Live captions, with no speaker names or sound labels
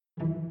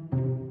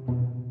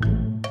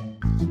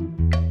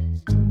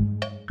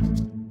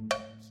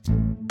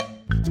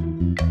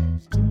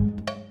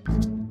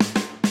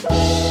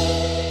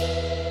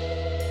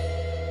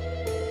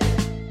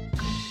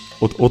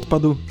Od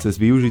odpadu cez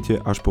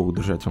využitie až po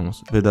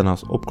udržateľnosť. Veda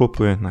nás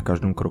obklopuje na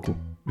každom kroku.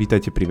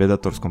 Vítajte pri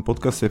vedatorskom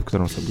podcaste, v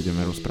ktorom sa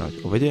budeme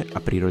rozprávať o vede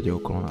a prírode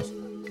okolo nás.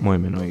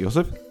 Moje meno je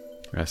Jozef.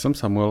 Ja som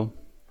Samuel.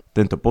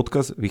 Tento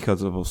podcast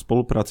vychádza vo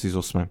spolupráci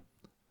so SME.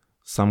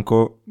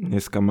 Samko,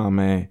 dneska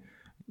máme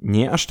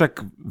nie až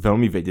tak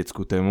veľmi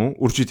vedeckú tému,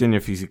 určite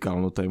nie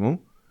fyzikálnu tému,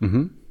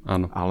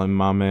 Áno. ale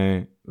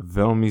máme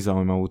veľmi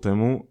zaujímavú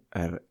tému.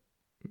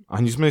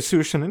 Ani sme si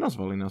ju ešte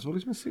nenazvali, nazvali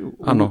sme si ju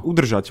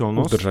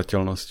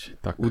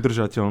udržateľnosť. Tak.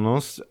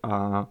 Udržateľnosť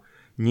a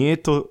nie je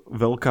to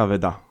veľká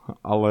veda,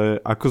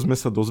 ale ako sme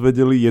sa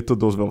dozvedeli, je to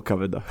dosť veľká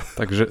veda.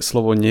 Takže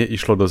slovo nie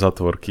išlo do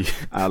zatvorky.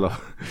 Áno.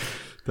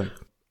 Tak.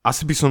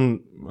 Asi by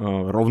som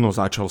rovno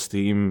začal s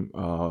tým,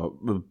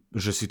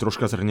 že si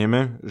troška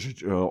zhrnieme,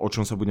 o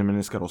čom sa budeme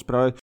dneska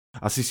rozprávať.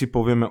 Asi si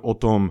povieme o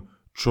tom,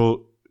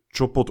 čo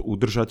pod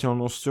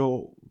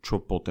udržateľnosťou, čo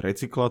pod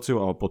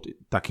recykláciou alebo pod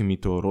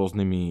takýmito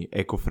rôznymi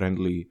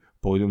eco-friendly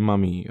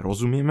pojmami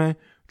rozumieme,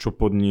 čo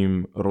pod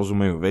ním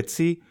rozumejú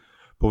vedci.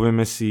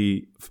 Povieme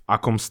si, v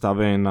akom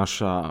stave je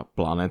naša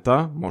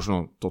planéta.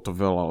 Možno toto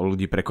veľa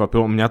ľudí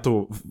prekvapilo. Mňa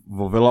to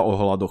vo veľa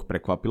ohľadoch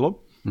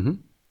prekvapilo.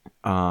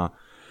 A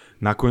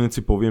nakoniec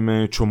si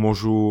povieme, čo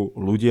môžu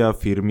ľudia,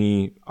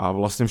 firmy a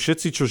vlastne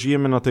všetci, čo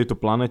žijeme na tejto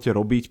planete,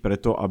 robiť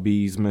preto,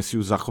 aby sme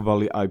si ju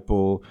zachovali aj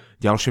po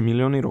ďalšie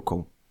milióny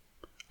rokov.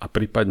 A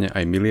prípadne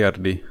aj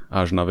miliardy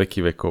až na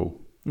veky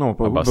vekov. No,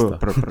 basta.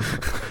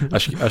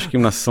 Až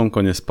kým nás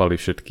slnko nespali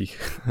všetkých.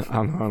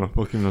 Áno,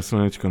 pokým nás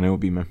slnečko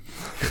neobíme.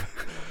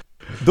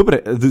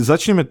 Dobre,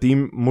 začneme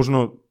tým,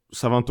 možno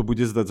sa vám to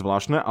bude zdať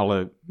zvláštne,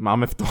 ale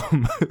máme v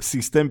tom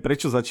systém,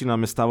 prečo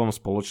začíname stavom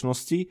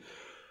spoločnosti.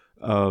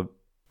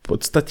 V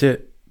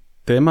podstate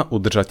téma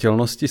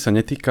udržateľnosti sa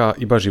netýka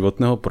iba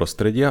životného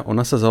prostredia,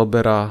 ona sa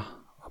zaoberá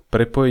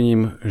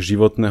prepojením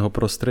životného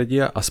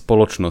prostredia a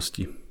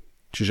spoločnosti.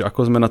 Čiže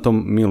ako sme na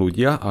tom my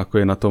ľudia a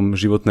ako je na tom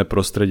životné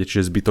prostredie,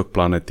 čiže zbytok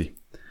planety.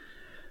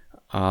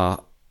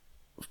 A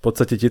v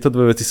podstate tieto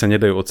dve veci sa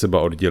nedajú od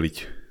seba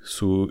oddeliť.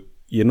 Sú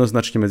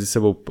jednoznačne medzi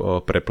sebou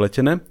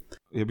prepletené.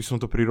 Ja by som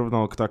to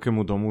prirovnal k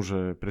takému domu,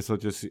 že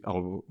predstavte si,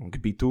 alebo k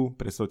bytu,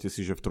 predstavte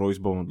si, že v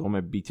trojizbovom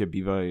dome byte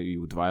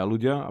bývajú 2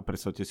 ľudia a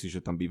predstavte si,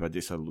 že tam býva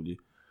 10 ľudí.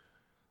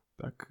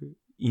 Tak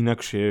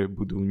inakšie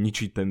budú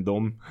ničiť ten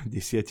dom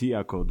 10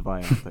 ako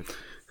 2.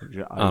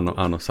 Takže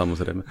áno,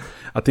 samozrejme.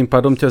 A tým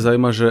pádom ťa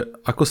zaujíma, že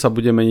ako sa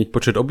bude meniť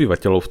počet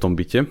obyvateľov v tom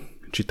byte,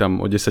 či tam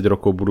o 10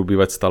 rokov budú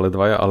bývať stále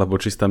 2, alebo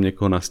či tam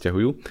niekoho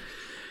nasťahujú.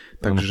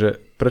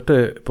 Takže preto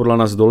je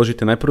podľa nás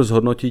dôležité najprv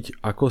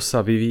zhodnotiť, ako sa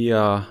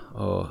vyvíja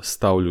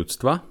stav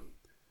ľudstva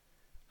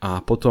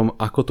a potom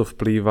ako to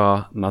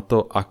vplýva na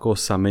to, ako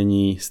sa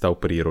mení stav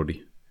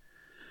prírody.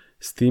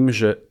 S tým,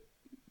 že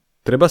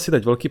treba si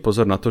dať veľký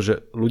pozor na to,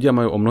 že ľudia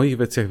majú o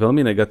mnohých veciach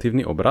veľmi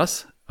negatívny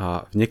obraz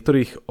a v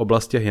niektorých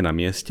oblastiach je na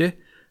mieste,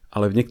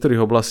 ale v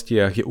niektorých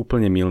oblastiach je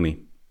úplne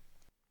mylný.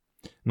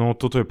 No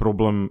toto je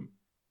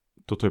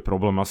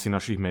problém asi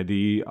našich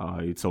médií a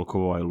aj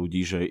celkovo aj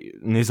ľudí, že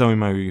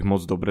nezaujímajú ich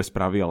moc dobré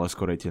správy, ale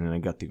skôr aj tie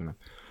negatívne.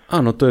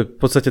 Áno, to je v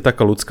podstate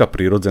taká ľudská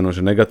prírodzenosť,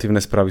 že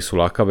negatívne správy sú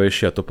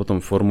lákavejšie a to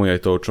potom formuje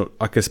aj to,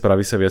 aké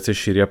správy sa viacej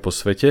šíria po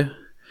svete.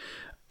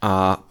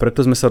 A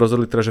preto sme sa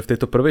rozhodli teda, že v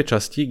tejto prvej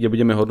časti, kde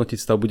budeme hodnotiť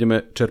stav,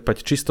 budeme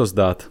čerpať čisto z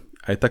dát.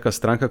 A je taká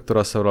stránka,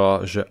 ktorá sa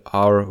volá, že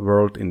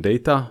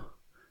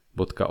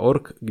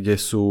ourworldindata.org, kde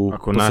sú...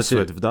 Ako náš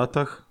svet v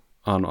dátach?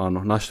 Áno,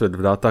 náš svet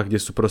v dátach, kde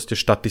sú proste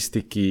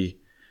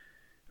štatistiky,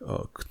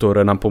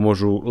 ktoré nám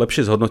pomôžu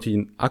lepšie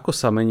zhodnotiť, ako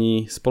sa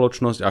mení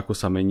spoločnosť, ako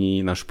sa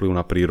mení náš vplyv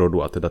na prírodu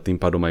a teda tým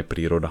pádom aj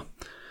príroda.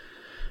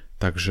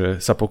 Takže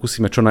sa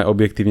pokúsime čo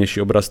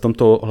najobjektívnejší obraz v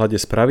tomto ohľade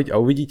spraviť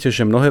a uvidíte,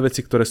 že mnohé veci,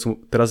 ktoré sú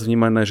teraz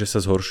vnímané, že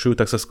sa zhoršujú,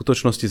 tak sa v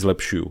skutočnosti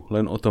zlepšujú.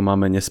 Len o tom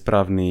máme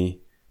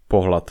nesprávny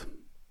pohľad.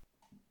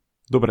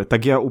 Dobre,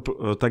 tak ja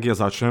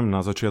začnem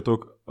na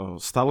začiatok.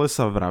 Stále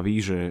sa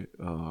vraví, že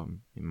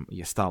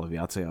je stále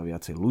viacej a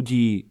viacej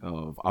ľudí.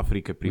 V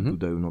Afrike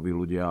pribúdajú noví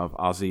ľudia, v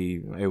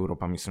Ázii,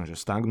 Európa myslím, že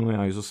stagnuje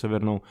aj so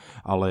severnou,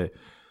 ale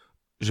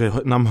že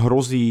nám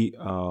hrozí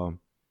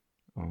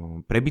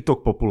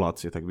prebytok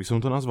populácie, tak by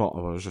som to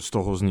nazval, že z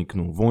toho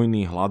vzniknú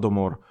vojny,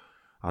 hladomor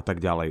a tak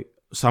ďalej.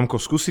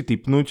 Samko, skúsi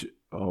tipnúť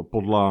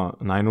podľa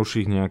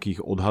najnovších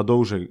nejakých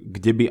odhadov, že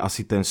kde by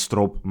asi ten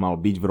strop mal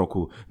byť v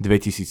roku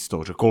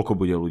 2100, že koľko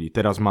bude ľudí.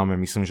 Teraz máme,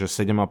 myslím, že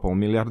 7,5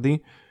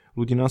 miliardy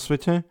ľudí na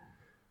svete.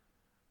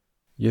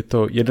 Je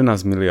to 11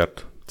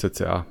 miliard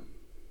cca.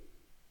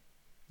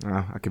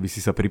 A keby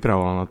si sa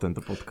pripravoval na tento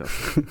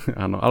podcast.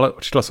 Áno, ale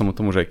čítal som o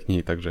tom už aj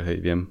knihy, takže hej,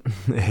 viem.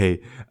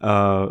 Hej.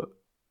 A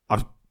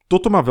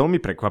toto ma veľmi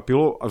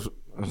prekvapilo.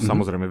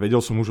 Samozrejme,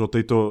 vedel som už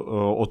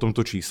o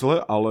tomto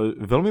čísle, ale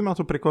veľmi ma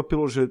to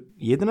prekvapilo, že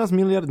 11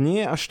 miliard nie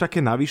je až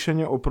také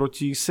navýšenie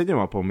oproti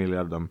 7,5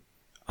 miliardám.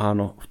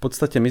 Áno, v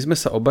podstate my sme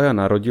sa obaja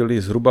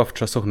narodili zhruba v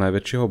časoch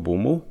najväčšieho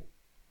boomu,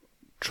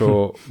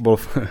 čo bol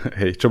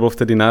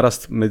vtedy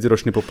nárast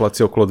medziročnej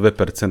populácie okolo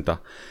 2%.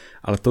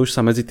 Ale to už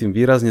sa medzi tým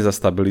výrazne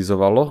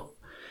zastabilizovalo,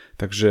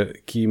 takže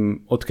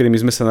odkedy my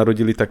sme sa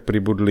narodili, tak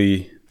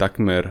pribudli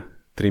takmer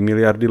 3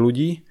 miliardy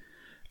ľudí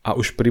a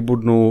už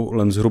pribudnú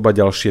len zhruba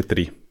ďalšie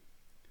 3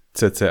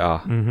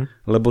 cca.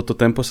 Lebo to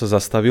tempo sa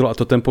zastavilo a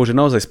to tempo už je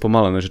naozaj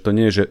spomalené, že to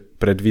nie je, že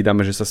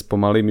predvídame, že sa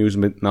spomalí, my už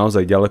sme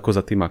naozaj ďaleko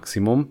za tým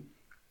maximum,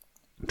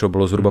 čo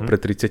bolo zhruba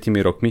pred 30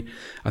 rokmi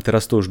a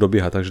teraz to už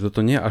dobieha, takže toto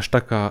nie je až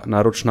taká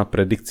náročná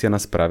predikcia na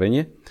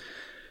spravenie.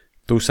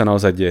 To už sa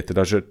naozaj deje,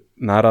 teda že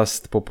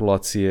nárast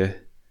populácie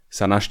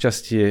sa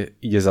našťastie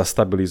ide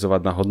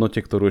zastabilizovať na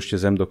hodnote, ktorú ešte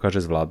Zem dokáže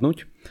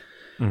zvládnuť.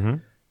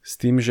 S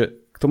tým,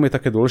 že k tomu je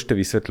také dôležité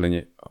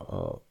vysvetlenie.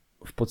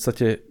 V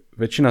podstate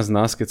väčšina z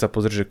nás, keď sa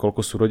pozrie, že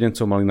koľko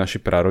súrodencov mali naši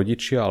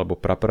prarodičia alebo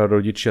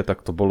praprarodičia,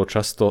 tak to bolo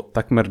často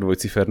takmer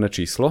dvojciferné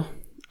číslo.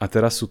 A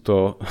teraz sú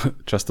to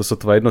často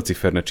sotva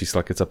jednociferné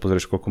čísla, keď sa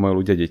pozrieš, koľko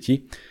majú ľudia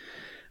detí.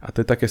 A to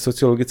je také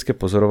sociologické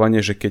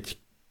pozorovanie, že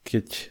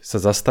keď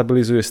sa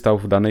zastabilizuje stav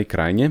v danej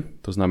krajine,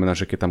 to znamená,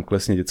 že keď tam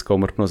klesne detská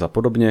úmrtnosť a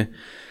podobne,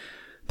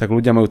 tak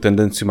ľudia majú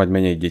tendenciu mať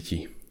menej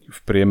detí. V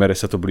priemere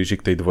sa to blíži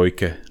k tej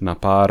 2 na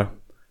pár,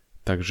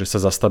 takže sa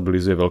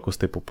zastabilizuje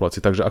veľkosť tej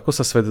populácie. Takže ako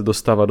sa svet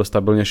dostáva do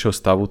stabilnejšieho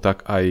stavu,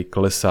 tak aj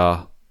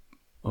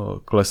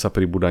klesá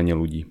pribúdanie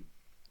ľudí.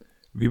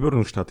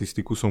 Výbornú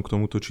štatistiku som k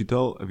tomuto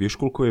čítal. Vieš,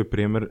 koľko je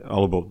priemer,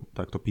 alebo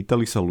takto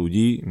pýtali sa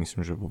ľudí,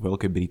 myslím, že vo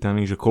Veľkej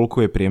Británii, že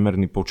koľko je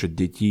priemerný počet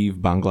detí v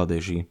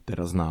Bangladeži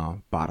teraz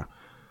na pár.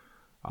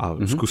 A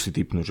skúsi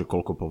tipnúť, že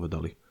koľko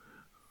povedali.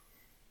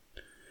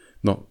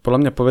 No,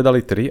 podľa mňa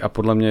povedali 3 a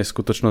podľa mňa je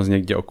skutočnosť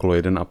niekde okolo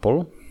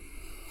 1,5.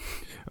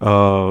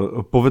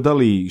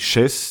 Povedali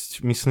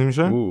 6, myslím,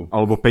 že,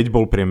 alebo 5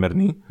 bol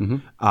priemerný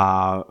a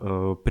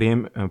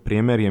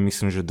priemer je,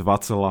 myslím, že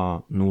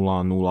 2,00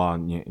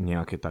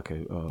 nejaké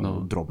také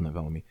drobné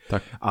veľmi.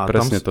 Tak, a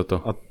presne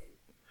toto.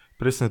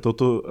 Presne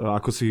toto,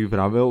 ako si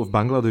vravel, v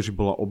Bangladeži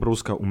bola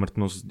obrovská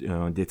úmrtnosť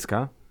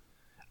detská,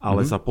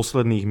 ale za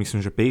posledných,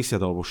 myslím, že 50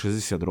 alebo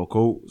 60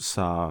 rokov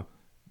sa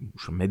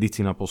už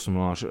medicína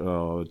posunula,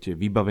 tie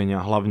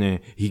vybavenia,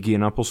 hlavne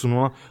hygiena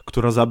posunula,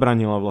 ktorá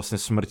zabránila vlastne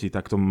smrti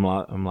takto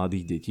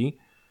mladých detí,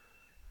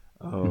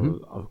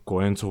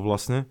 kojencov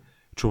vlastne,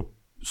 čo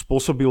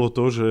spôsobilo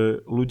to,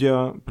 že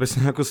ľudia,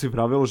 presne ako si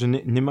vravel, že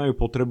nemajú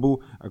potrebu,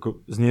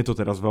 ako znie to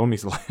teraz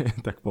veľmi zle,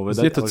 tak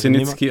povedať. Znie to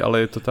cynicky,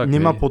 ale je to tak.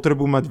 Nemá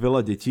potrebu mať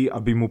veľa detí,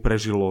 aby mu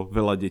prežilo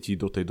veľa detí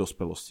do tej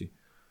dospelosti.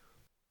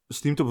 S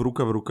týmto v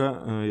ruka,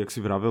 jak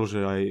si vravel, že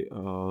aj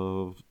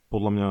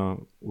podľa mňa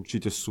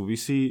určite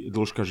súvisí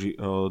dĺžka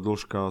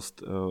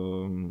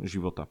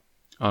života.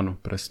 Áno,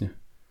 presne.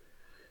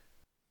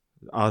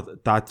 A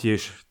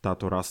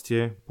táto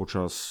rastie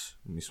počas,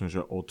 myslím,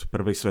 že od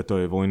prvej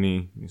svetovej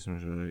vojny, myslím,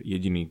 že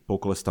jediný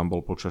pokles tam bol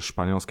počas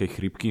španielskej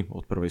chrípky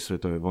od prvej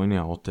svetovej vojny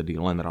a odtedy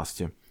len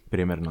rastie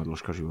priemerná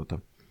dĺžka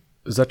života.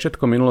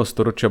 Začiatkom minulého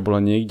storočia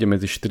bola niekde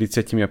medzi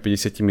 40 a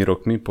 50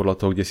 rokmi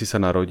podľa toho, kde si sa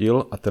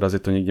narodil a teraz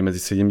je to niekde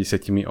medzi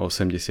 70 a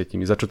 80.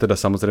 Za čo teda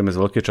samozrejme z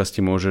veľkej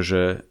časti môže,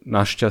 že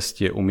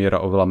našťastie umiera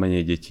oveľa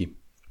menej detí.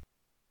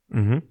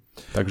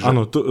 Takže...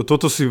 Áno,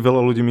 toto si veľa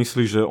ľudí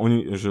myslí,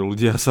 že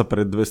ľudia sa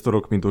pred 200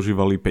 rokmi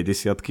dožívali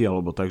 50-ky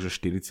alebo takže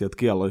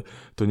 40-ky, ale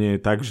to nie je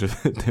tak, že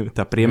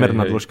tá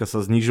priemerná dĺžka sa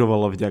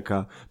znižovala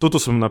vďaka...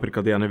 Toto som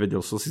napríklad ja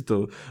nevedel, som si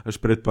to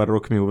až pred pár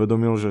rokmi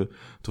uvedomil, že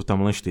to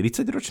tam len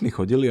 40-roční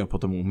chodili a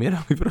potom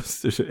umierali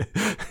proste,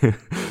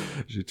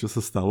 že čo sa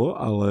stalo,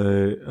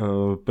 ale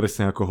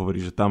presne ako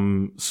hovorí, že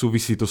tam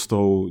súvisí to s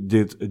tou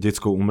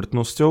detskou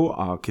úmrtnosťou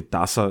a keď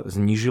tá sa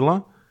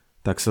znížila,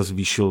 tak sa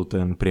zvýšil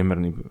ten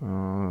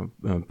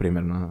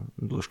priemerná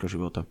dĺžka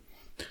života.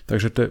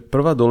 Takže to je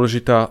prvá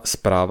dôležitá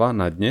správa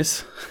na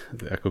dnes,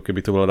 ako keby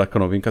to bola taká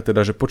novinka,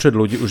 teda, že počet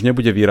ľudí už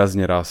nebude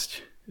výrazne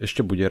rásť.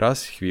 Ešte bude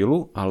rásť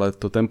chvíľu, ale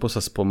to tempo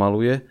sa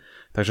spomaluje,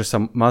 takže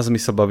sa má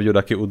zmysel baviť o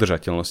takej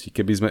udržateľnosti.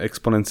 Keby sme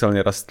exponenciálne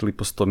rastli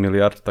po 100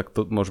 miliard, tak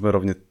to môžeme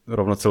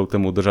rovno celú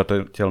tému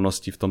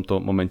udržateľnosti v tomto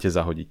momente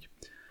zahodiť.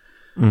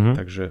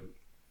 Takže,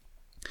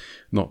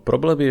 no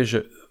problém je, že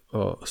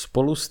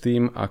spolu s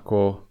tým,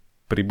 ako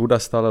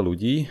pribúda stále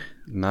ľudí,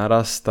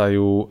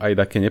 narastajú aj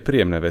také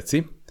nepríjemné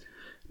veci,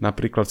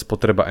 napríklad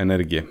spotreba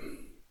energie.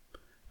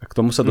 A k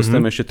tomu sa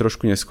dostaneme ešte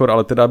trošku neskôr,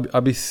 ale teda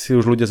aby si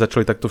už ľudia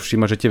začali takto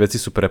všímať, že tie veci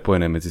sú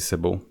prepojené medzi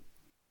sebou.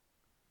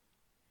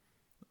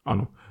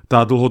 Áno,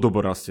 tá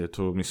dlhodobo rastie,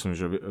 to myslím,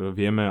 že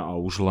vieme a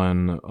už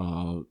len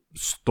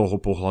z toho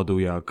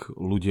pohľadu, jak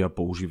ľudia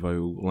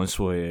používajú len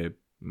svoje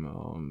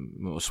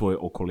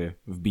okolie.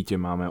 V byte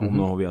máme o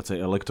mnoho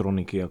viacej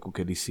elektroniky ako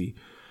kedysi.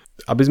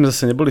 Aby sme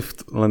zase neboli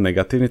len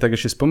negatívni, tak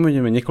ešte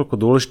spomenieme niekoľko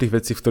dôležitých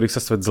vecí, v ktorých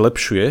sa svet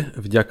zlepšuje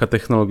vďaka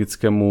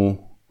technologickému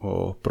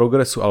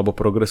progresu alebo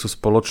progresu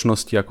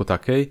spoločnosti ako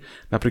takej.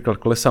 Napríklad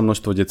klesá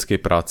množstvo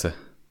detskej práce.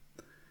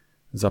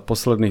 Za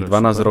posledných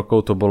 12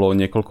 rokov to bolo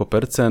niekoľko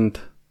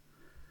percent.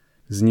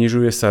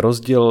 Znižuje sa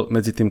rozdiel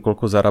medzi tým,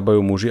 koľko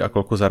zarábajú muži a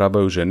koľko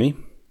zarábajú ženy.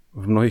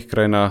 V mnohých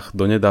krajinách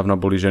donedávna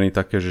boli ženy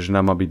také, že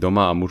žena má byť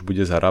doma a muž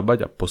bude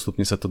zarábať a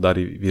postupne sa to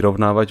darí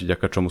vyrovnávať,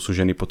 vďaka čomu sú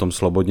ženy potom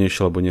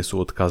slobodnejšie, lebo nie sú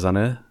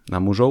odkázané na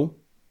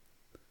mužov.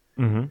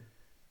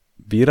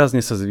 Výrazne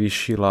sa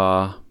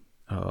zvýšila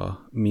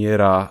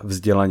miera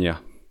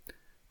vzdelania.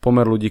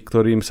 Pomer ľudí,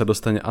 ktorým sa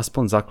dostane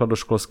aspoň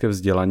základoškolské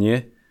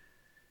vzdelanie,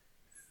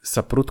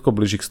 sa prudko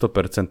blíži k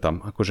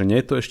 100%. Akože nie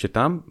je to ešte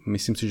tam.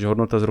 Myslím si, že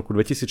hodnota z roku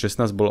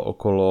 2016 bola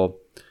okolo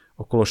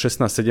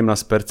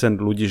 16-17%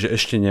 ľudí, že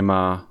ešte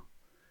nemá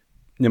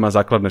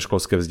základné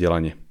školské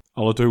vzdelanie.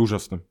 Ale to je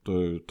úžasné.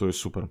 To je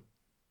super.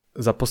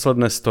 Za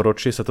posledné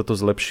storočie sa toto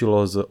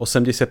zlepšilo, z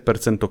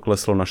 80% to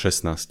kleslo na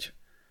 16%.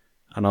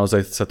 A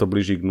naozaj sa to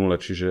blíži k nule,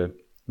 čiže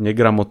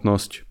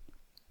negramotnosť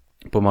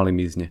pomaly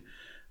mizne.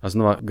 A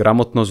znova,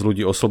 gramotnosť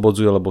ľudí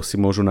oslobodzuje, lebo si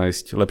môžu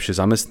nájsť lepšie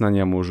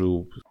zamestnania,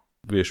 môžu,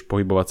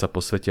 pohybovať sa po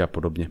svete a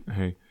podobne.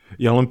 Hej.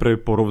 Ja len pre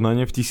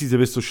porovnanie, v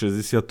 1960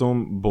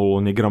 bolo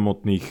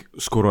negramotných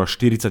skoro až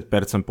 40%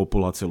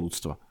 populácie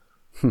ľudstva.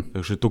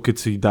 Takže to, keď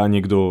si dá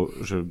niekto,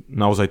 že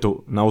naozaj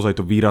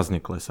to výrazne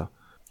klesá.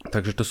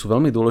 Takže to sú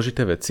veľmi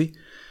dôležité veci.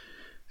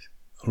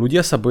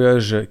 Ľudia sa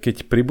boja, že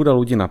keď pribúda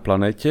ľudí na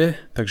planéte,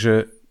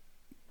 takže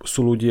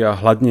sú ľudia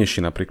hladnejší,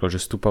 napríklad,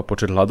 že stúpa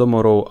počet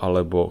hladomorov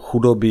alebo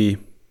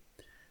chudoby.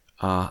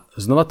 A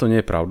znova to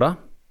nie je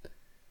pravda.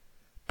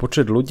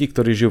 Počet ľudí,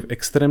 ktorí žijú v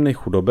extrémnej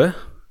chudobe,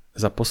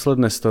 za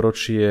posledné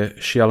storočie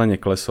šialene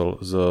klesol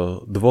z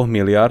 2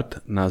 miliard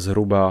na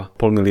zhruba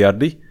 0,5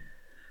 miliardy,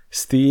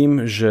 s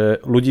tým,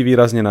 že ľudí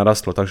výrazne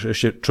narastlo. Takže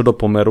ešte čo do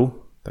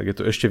pomeru, tak je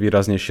to ešte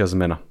výraznejšia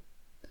zmena.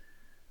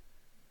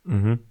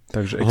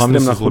 Takže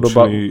extrémna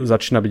chudoba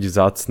začína byť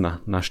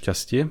vzácna,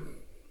 našťastie.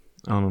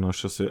 Áno,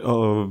 našťastie.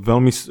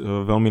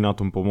 Veľmi na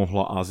tom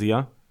pomohla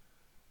Ázia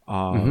a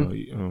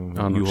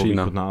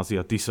juhovýchodná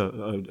Ázia.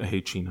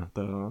 Čína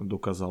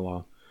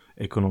dokázala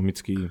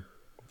ekonomický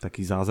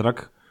taký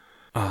zázrak.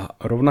 A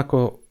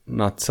rovnako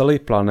na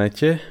celej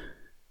planéte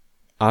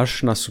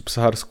až na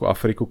subsahárskú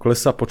Afriku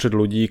klesá počet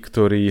ľudí,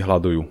 ktorí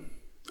hľadujú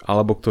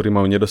alebo ktorí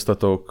majú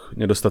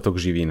nedostatok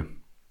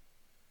živín.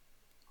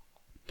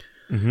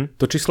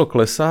 To číslo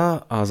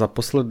klesá a za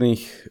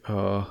posledných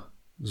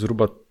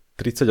zhruba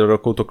 30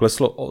 rokov to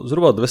kleslo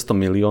zhruba 200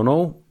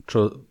 miliónov,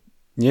 čo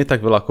nie je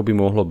tak veľa, ako by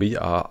mohlo byť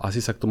a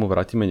asi sa k tomu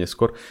vrátime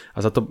neskôr.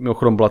 A za to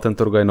mimochodom bola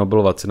tento rok aj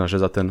Nobelová cena, že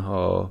za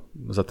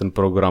ten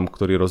program,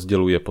 ktorý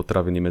rozdeľuje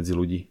potraviny medzi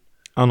ľudí.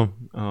 Áno,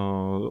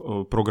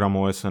 program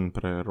OSN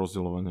pre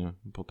rozdeľovanie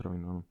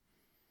potravín, áno.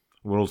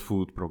 World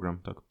Food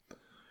Program, tak.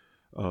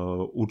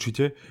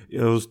 Určite.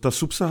 Tá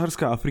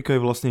subsahárska Afrika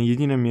je vlastne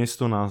jediné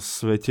miesto na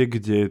svete,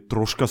 kde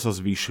troška sa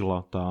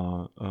zvýšila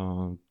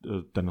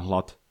ten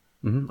hlad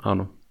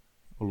áno.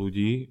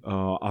 ľudí.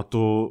 A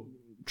to,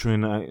 čo je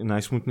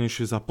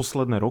najsmutnejšie, za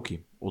posledné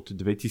roky. Od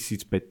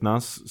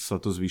 2015 sa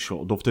to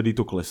zvýšilo. Dovtedy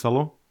to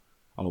klesalo,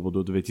 alebo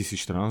do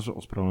 2014,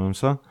 ospravedlňujem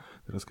sa.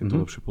 Teraz keď to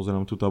lepšie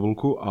pozerám tú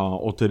tabuľku. A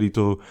odtedy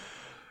to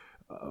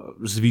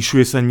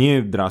zvyšuje sa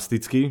nie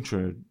drasticky,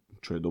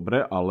 čo je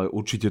dobré, ale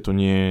určite to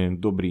nie je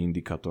dobrý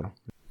indikátor.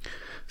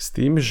 S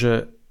tým,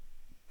 že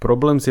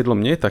problém s jedlom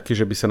nie je taký,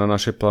 že by sa na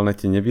našej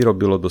planete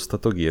nevyrobilo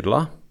dostatok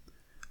jedla,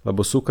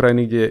 lebo sú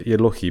krajiny, kde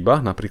jedlo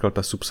chýba, napríklad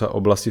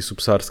oblasti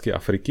subsahárskej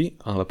Afriky,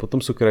 ale potom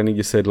sú krajiny,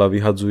 kde sa jedla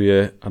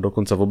vyhadzuje a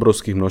dokonca v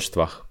obrovských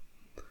množstvách.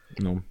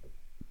 No.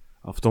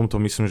 A v tomto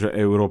myslím, že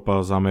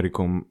Európa s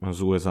Amerikou, z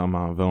USA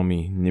má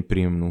veľmi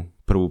nepríjemnú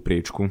prvú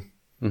priečku.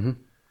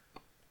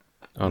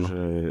 Áno.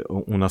 Že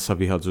u nás sa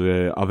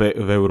vyhadzuje a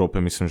v Európe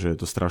myslím, že je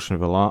to strašne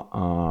veľa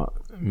a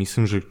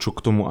myslím, že čo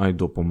k tomu aj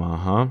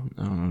dopomáha,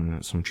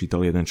 som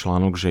čítal jeden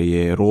článok, že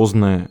je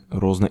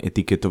rôzne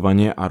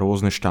etiketovanie a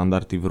rôzne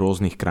štandardy v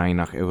rôznych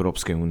krajinách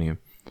Európskej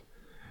únie.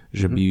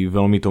 Že by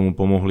veľmi tomu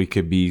pomohli,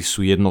 keby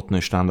sú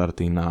jednotné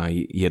štandardy na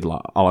jedla,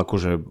 ale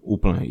akože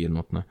úplne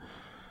jednotné.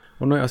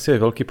 Ono je asi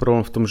aj veľký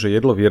problém v tom, že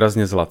jedlo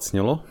výrazne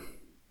zlacnelo.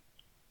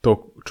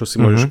 To, čo si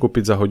môžeš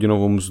kúpiť za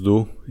hodinovú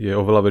mzdu, je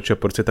oveľa väčšia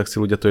porcia, tak si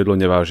ľudia to jedlo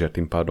nevážia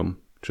tým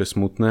pádom. Čo je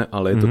smutné,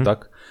 ale je to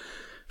tak.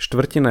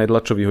 Štvrtina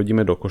jedla, čo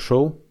vyhodíme do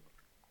košov,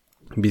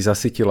 by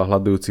zasytila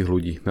hľadujúcich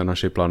ľudí na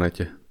našej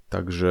planete.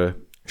 Takže...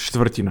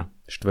 Štvrtina,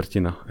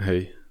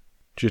 hej.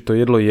 Čiže to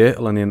jedlo je,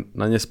 len je v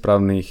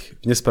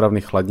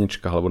nesprávnych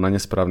chladničkách alebo na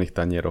nesprávnych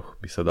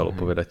tanieroch, by sa dalo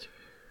povedať.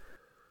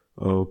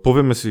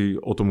 Povieme si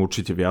o tom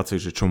určite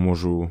viacej, že čo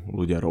môžu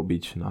ľudia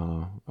robiť,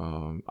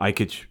 aj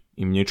keď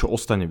im niečo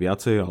ostane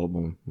viacej,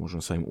 alebo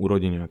možno sa im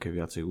urodí nejaké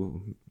viacej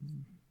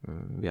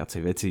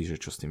veci, že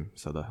čo s tým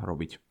sa dá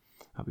robiť,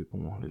 aby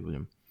pomohli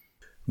ľuďom.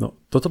 No,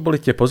 toto boli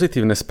tie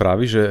pozitívne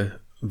správy, že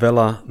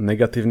veľa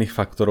negatívnych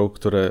faktorov,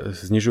 ktoré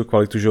znižujú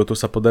kvalitu života,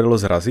 sa podarilo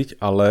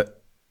zraziť, ale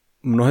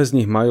mnohé z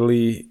nich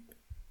mali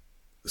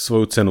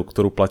svoju cenu,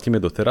 ktorú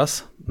platíme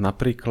doteraz.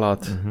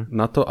 Napríklad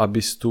na to, aby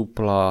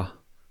stúplo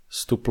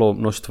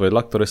množstvo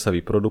jedla, ktoré sa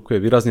vyprodukuje,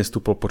 výrazne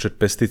stúpol počet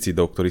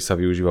pesticídov, ktorý sa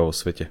využíva vo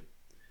svete.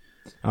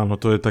 Áno,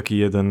 to je taký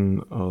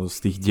jeden z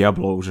tých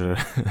diablov, že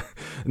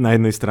na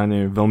jednej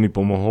strane veľmi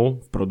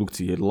pomohol v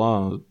produkcii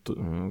jedla,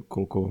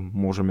 koľko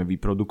môžeme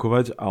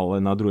vyprodukovať,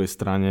 ale na druhej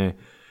strane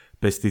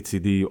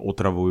pesticídy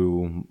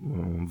otravujú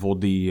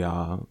vody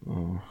a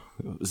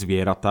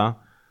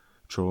zvieratá,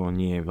 čo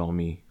nie je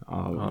veľmi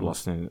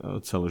vlastne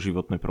celé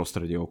životné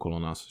prostredie okolo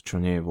nás, čo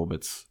nie je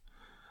vôbec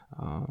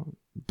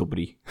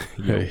dobrý.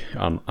 Hej,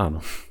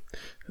 áno.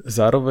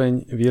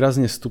 Zároveň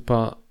výrazne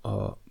stúpa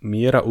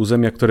miera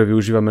územia, ktoré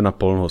využívame na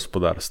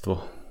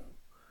poľnohospodárstvo.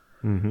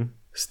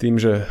 S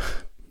tým, že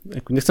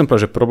nechcem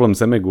povedať, že problém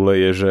Zemegule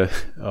je, že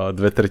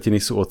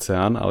 2/3 sú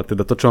oceán, ale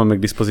teda to, čo máme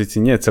k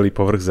dispozícii, nie je celý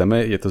povrch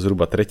Zeme, je to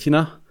zhruba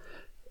 1/3,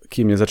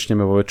 kým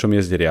nezačneme vo väčšom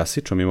jesť riasy,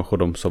 čo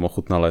mimochodom som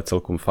ochutnal, je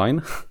celkom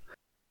fajn.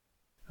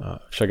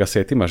 Však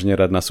asi aj ty máš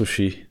nerad na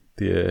suši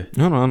tie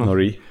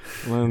nori.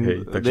 Len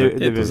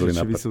neviem,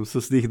 či by som sa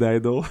z nich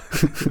najedol.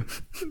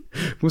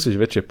 Musíš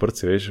väčšie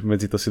porcie, vieš,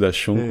 medzi to si dáš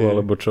šunku,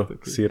 alebo čo,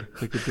 sír.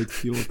 Také 5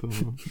 kg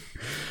toho.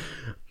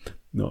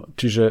 No,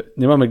 čiže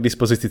nemáme k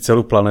dispozícii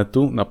celú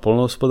planetu na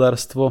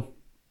poľnohospodárstvo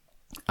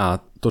a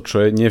to,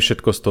 čo je, nie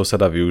všetko z toho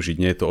sa dá využiť.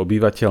 Nie je to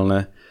obyvateľné,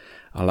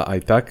 ale aj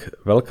tak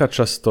veľká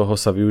časť toho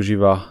sa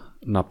využíva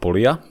na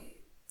polia.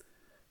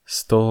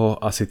 Z toho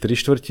asi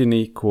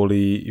 3/4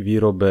 kvôli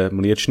výrobe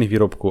mliečnych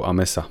výrobkov a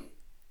mäsa.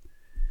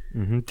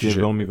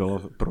 Čiže veľmi veľa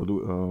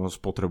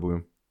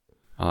spotrebujú.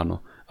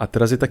 Áno. A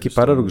teraz je taký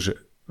paradox, že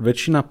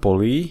väčšina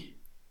polí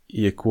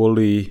je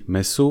kvôli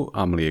mäsu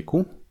a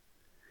mlieku,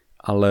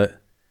 ale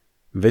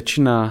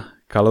väčšina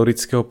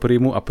kalorického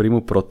príjmu a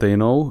príjmu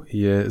proteínov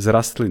je z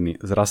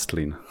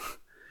rastlín.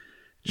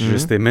 Čiže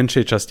z tej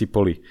menšej časti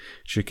polí.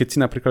 Čiže keď si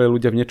napríklad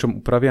ľudia v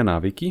niečom upravia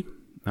návyky,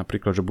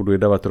 napríklad, že budú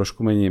jedávať trošku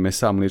menej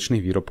mäsa a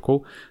mliečných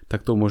výrobkov,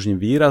 tak to umožní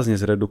výrazne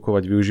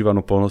zredukovať využívanú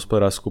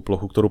poľnohospodárskú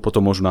plochu, ktorú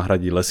potom môžu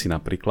nahradiť lesy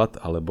napríklad,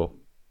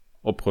 alebo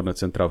obchodné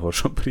centrá v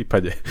horšom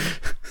prípade.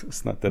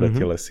 Snad teda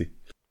tie lesy.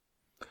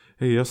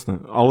 Hej, jasné.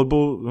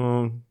 Alebo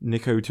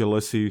nechajú tie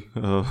lesy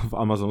v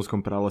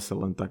amazonskom pralese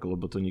len tak,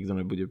 lebo to nikto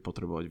nebude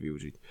potrebovať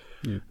využiť.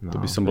 Nie, to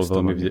by som bol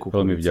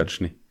veľmi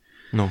vďačný.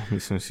 No,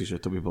 myslím si,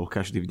 že to by bol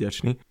každý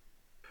vďačný.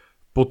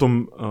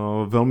 Potom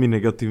veľmi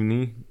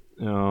negatívny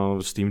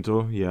s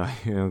týmto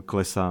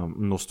klesá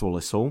množstvo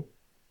lesov.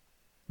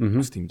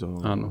 S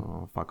týmto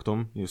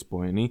faktom je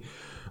spojený.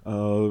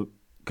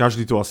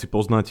 Každý to asi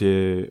poznáte,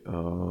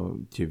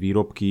 tie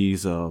výrobky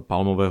z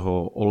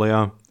palmového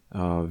oleja.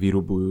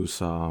 Vyrubujú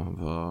sa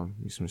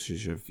myslím si,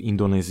 že v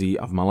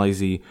Indonézii a v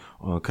Malajzii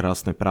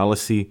krásne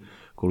pralesy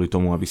kvôli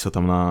tomu, aby sa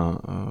tam na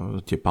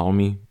tie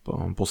palmy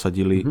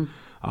posadili.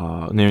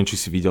 A neviem,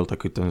 či si videl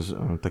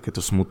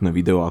takéto smutné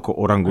video, ako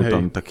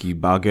orangutan, taký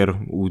báger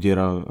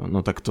údera,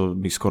 no tak to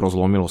by skoro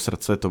zlomilo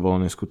srdce, to bolo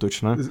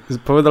neskutočné.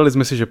 Povedali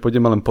sme si, že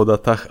pôjdeme len po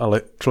datách,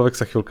 ale človek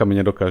sa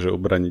chvíľkami nedokáže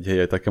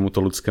obraniť aj takémuto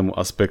ľudskému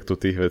aspektu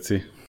tých vecí.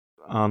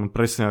 Áno,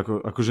 presne,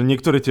 akože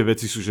niektoré tie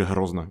veci sú že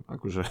hrozné,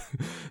 akože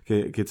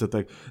keď sa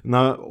tak...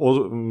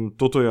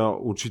 Toto ja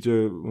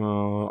určite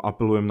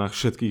apelujem na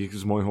všetkých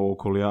z môjho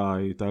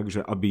okolia aj tak,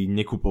 že aby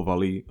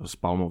nekupovali s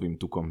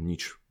palmovým tukom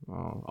nič.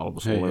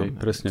 Alebo s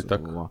olejom. Presne tak.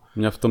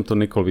 Mňa v tomto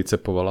Nikol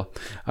vycepovala.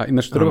 A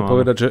ináč treba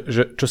povedať,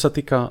 že čo sa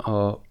týka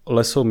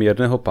lesov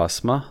mierneho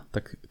pásma,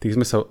 tak tých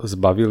sme sa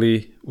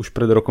zbavili už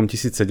pred rokom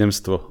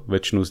 1700,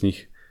 väčšinu z nich.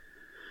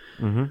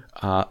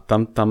 A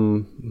tam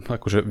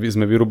akože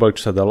sme vyrúbali,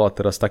 čo sa dalo a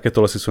teraz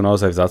takéto lesy sú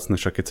naozaj vzácne,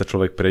 však keď sa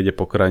človek prejde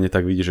po krajine,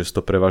 tak vidí, že sú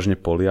to prevažne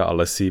polia a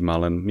lesy má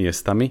len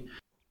miestami.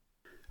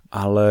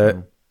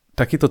 Ale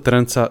takýto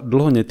trend sa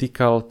dlho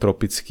netýkal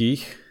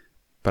tropických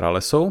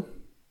pralesov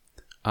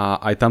a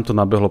aj tam to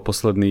nabehlo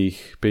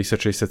posledných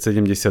 50,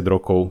 60, 70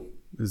 rokov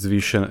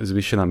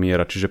zvýšená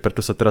miera, čiže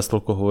preto sa teraz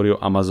toľko hovorí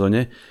o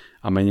Amazone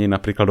a menej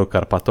napríklad o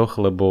Karpatoch,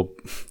 lebo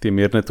tie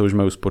mierne to už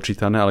majú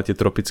spočítané, ale tie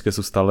tropické sú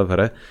stále v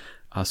hre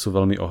a sú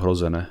veľmi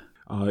ohrozené.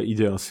 A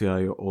ide asi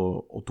aj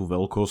o tú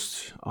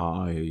veľkosť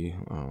a aj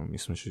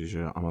myslím si,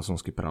 že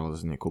amazonský prales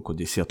niekoľko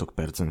desiatok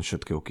percent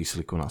všetkého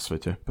kyslíku na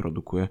svete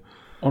produkuje.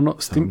 Ono,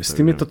 s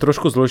tým je to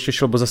trošku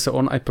zložitejšie, lebo zase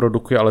on aj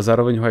produkuje, ale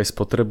zároveň ho aj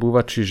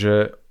spotrebúva,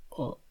 čiže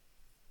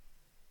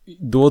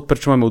dôvod,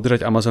 prečo máme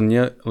udržať Amazon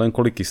nie len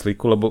kvôli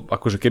kyslíku, lebo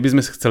akože keby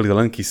sme chceli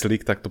len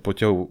kyslík, tak to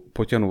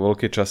potiahnú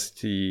veľké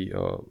časti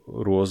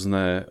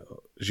rôzne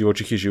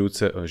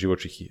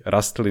živočichy,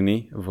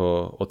 rastliny v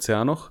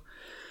oceánoch,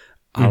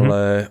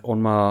 ale on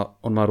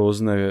má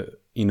rôzne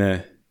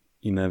iné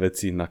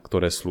veci, na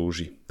ktoré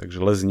slúži. Takže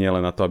les nie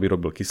len na to, aby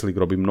robil kyslík,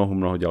 robí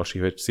mnoho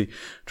ďalších vecí.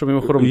 Čo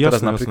mimochodom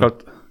teraz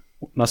napríklad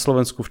na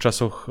Slovensku v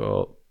časoch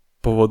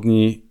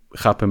povodní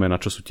chápeme, na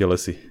čo sú tie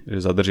lesy.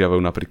 Že zadržiavajú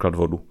napríklad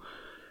vodu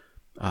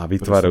a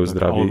vytvárajú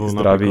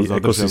zdravý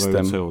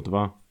ekosystém. CO2.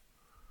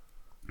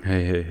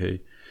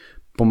 Hej.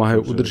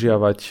 Pomáhajú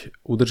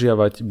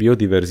udržiavať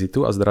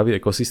biodiverzitu a zdravý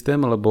ekosystém,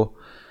 lebo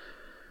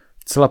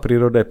celá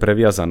príroda je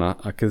previazaná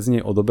a keď z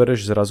nej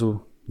odobereš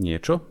zrazu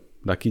niečo,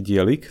 taký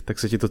dielik, tak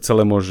sa ti to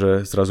celé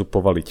môže zrazu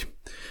povaliť.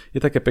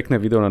 Je také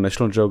pekné video na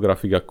National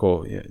Geographic,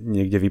 ako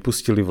niekde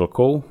vypustili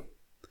vlkov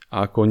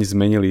a ako oni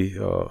zmenili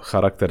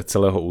charakter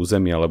celého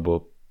územia,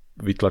 lebo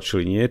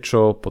vytlačili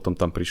niečo, potom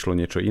tam prišlo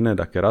niečo iné,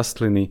 také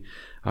rastliny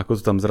a ako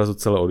to tam zrazu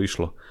celé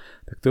odišlo.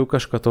 Tak to je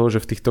ukážka toho, že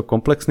v týchto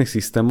komplexných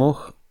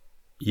systémoch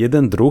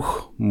jeden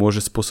druh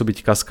môže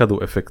spôsobiť kaskadu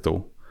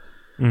efektov.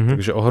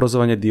 Takže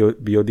ohrozovanie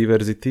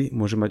biodiverzity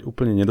môže mať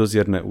úplne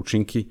nedozierne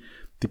účinky.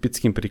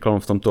 Typickým príkladom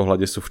v tomto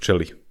ohľade sú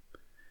včely,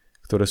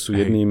 ktoré sú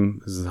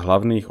jedným z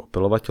hlavných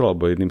opeľovateľov,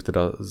 alebo jedným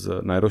teda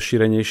z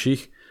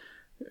najrozšírenejších.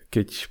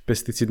 Keď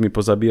pesticídmi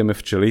pozabijeme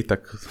včely,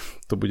 tak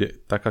to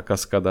bude taká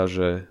kaskada,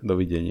 že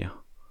dovidenia.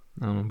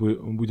 Áno,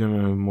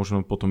 budeme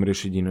možno potom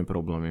riešiť iné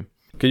problémy.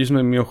 Keď už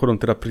sme mimochodom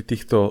teda pri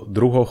týchto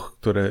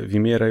druhoch, ktoré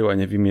vymierajú a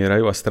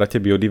nevymierajú a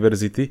strate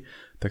biodiverzity,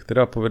 tak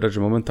treba povedať,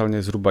 že momentálne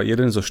zhruba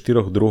 1 zo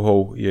 4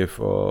 druhov je v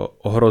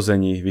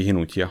ohrození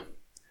vyhnutia.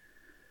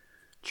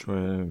 Čo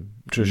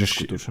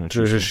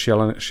je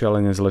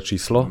šialene zlé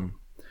číslo.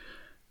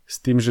 S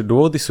tým, že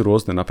dôvody sú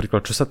rôzne.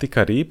 Napríklad, čo sa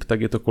týka rýb,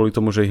 tak je to kvôli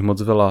tomu, že ich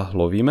moc veľa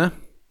lovíme,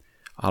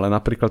 ale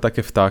napríklad také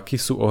vtáky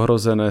sú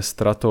ohrozené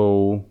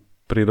stratou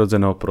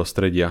prírodzeného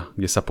prostredia,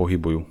 kde sa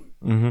pohybujú.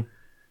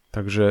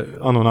 Takže...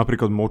 Áno,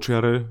 napríklad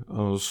močiare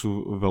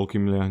sú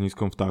veľkým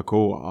liahniskom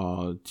vtákov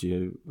a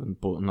tie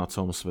na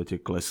celom svete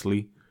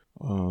klesli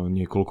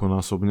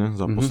niekoľkonásobne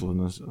za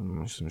posledné,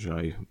 myslím, že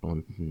aj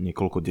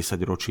niekoľko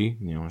 10 ročí,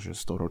 nie že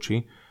 100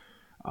 ročí.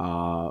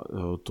 A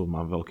to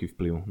má veľký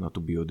vplyv na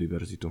tú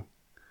biodiverzitu.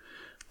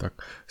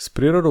 Tak, s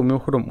prírodou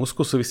mimochodom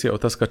úzko súvisí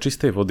otázka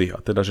čistej vody,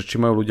 a teda, že či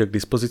majú ľudia k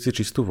dispozícii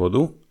čistú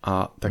vodu,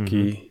 a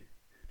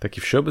taký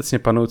všeobecne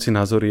panujúci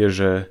názor je,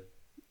 že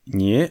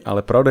nie,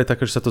 ale pravda je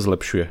taká, že sa to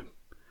zlepšuje.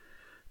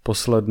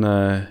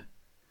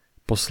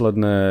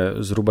 Posledné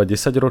zhruba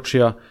 10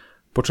 ročia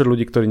počet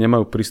ľudí, ktorí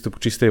nemajú prístup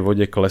k čistej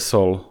vode,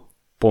 klesol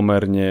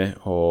pomerne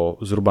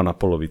zhruba na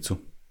polovicu.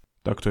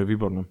 Tak to je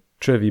výborné.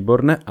 Čo je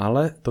výborné,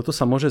 ale toto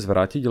sa môže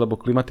zvrátiť, lebo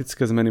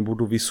klimatické zmeny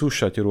budú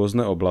vysúšať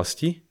rôzne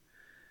oblasti.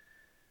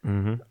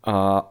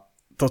 A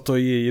toto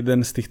je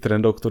jeden z tých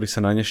trendov, ktorý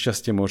sa na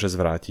nešťastie môže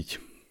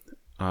zvrátiť.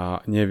 A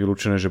nie je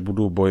vylúčené, že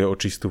budú boje o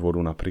čistú vodu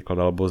napríklad,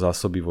 alebo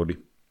zásoby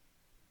vody.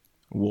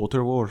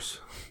 Water Wars.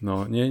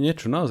 No,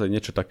 naozaj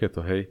niečo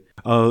takéto, hej.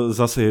 A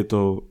zase je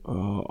to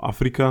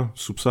Afrika,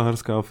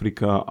 subsaharská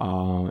Afrika a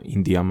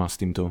India má s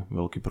týmto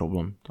veľký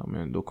problém. Tam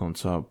je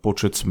dokonca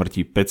počet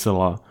smrti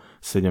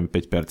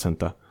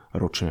 5,75%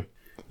 ročne.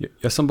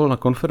 Ja som bol na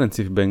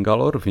konferencii v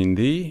Bangalore v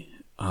Indii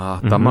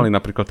a tam mali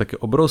napríklad také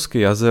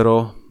obrovské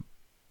jazero,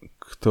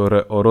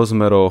 ktoré o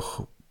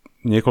rozmeroch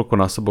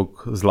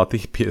niekoľkonásobok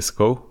zlatých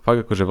pieskov,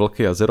 fakt akože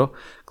veľké jazero,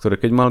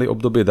 ktoré keď mali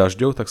obdobie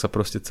dažďov, tak sa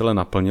proste celé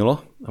naplnilo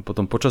a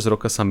potom počas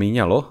roka sa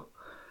míňalo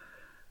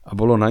a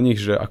bolo na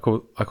nich, že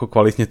ako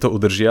kvalitne to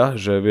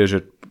udržia, že vie,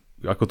 že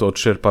ako to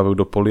odčerpávajú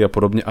do polí a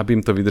podobne, aby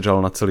im to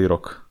vydržalo na celý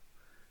rok.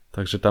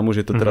 Takže tam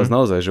už je to teraz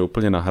naozaj, že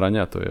úplne na hrane,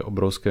 a to je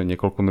obrovské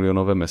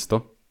niekoľkomiliónové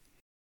mesto.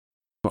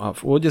 No a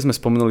v úvode sme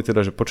spomenuli teda,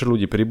 že počet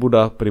ľudí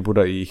pribúda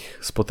ich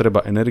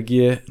spotreba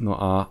energie, no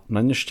a na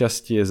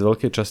nešťastie z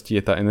veľkej časti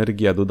je tá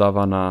energia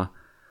dodávaná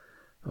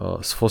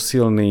z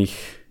fosílnych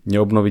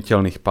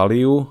neobnoviteľných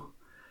palív,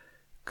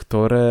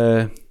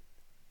 ktoré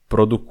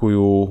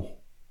produkujú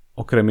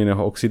okrem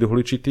iného oxid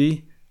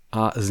uhličitý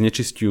a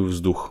znečisťujú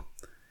vzduch.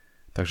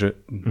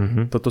 Takže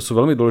toto sú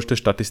veľmi dôležité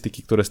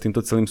štatistiky, ktoré s týmto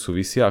celým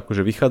súvisia,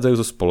 akože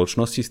vychádzajú zo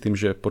spoločnosti s tým,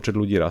 že počet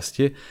ľudí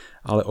rastie,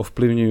 ale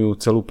ovplyvňujú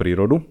celú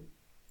prírodu.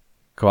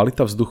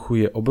 Kvalita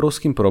vzduchu je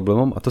obrovským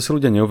problémom a to si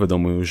ľudia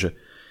neuvedomujú, že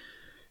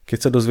keď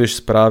sa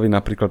dozvieš správy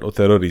napríklad o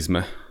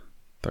terorizme,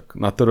 tak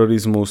na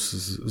terorizmus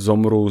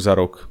zomrú za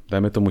rok,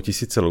 dajme tomu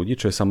 1000 ľudí,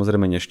 čo je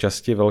samozrejme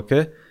nešťastie veľké,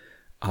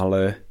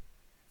 ale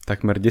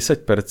takmer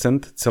 10%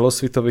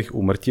 celosvetových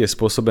úmrtí je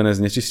spôsobené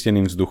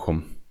znečisteným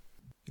vzduchom.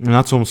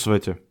 Na celom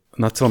svete.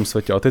 Na celom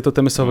svete. O tejto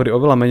téme sa hovorí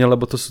oveľa menej,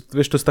 lebo to sú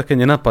také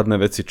nenápadné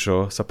veci,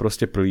 čo sa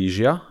proste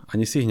plížia,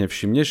 ani si ich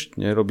nevšimneš,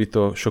 nerobí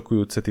to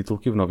šokujúce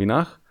titulky v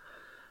novinách,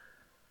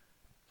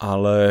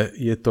 ale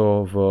je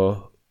to v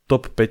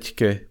top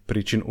 5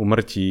 príčin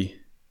úmrtí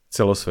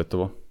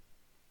celosvetovo.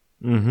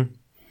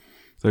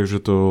 Takže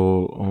to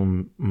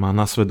má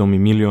na svedomí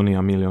milióny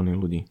a milióny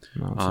ľudí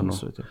na celom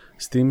svete.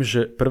 S tým,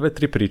 že prvé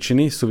 3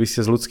 príčiny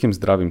súvisia s ľudským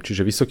zdravím,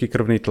 čiže vysoký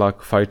krvný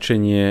tlak,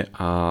 fajčenie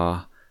a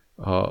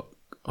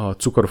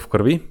cukor v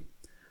krvi.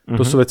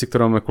 To sú veci,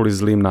 ktoré máme kvôli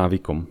zlým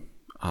návykom.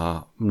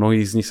 A mnohí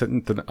z nich sa,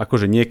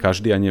 akože nie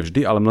každý a nie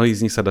vždy, ale mnohí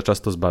z nich sa dá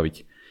často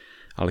zbaviť.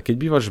 Ale keď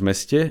bývaš v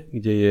meste,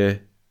 kde je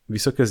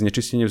vysoké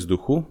znečistenie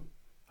vzduchu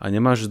a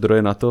nemáš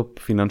zdroje na to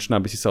finančné,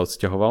 aby si sa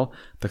odsťahoval,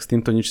 tak s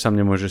týmto nič sám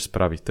nemôžeš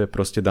spraviť. To je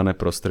proste dané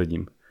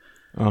prostredím.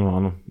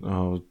 Áno.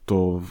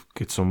 To,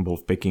 keď som bol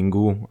v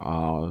Pekingu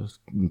a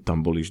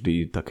tam boli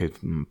vždy také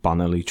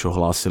panely, čo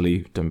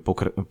hlásili ten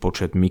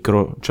počet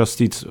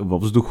mikročastíc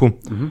vo vzduchu.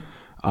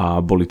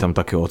 A boli tam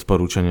také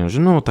odporúčania, že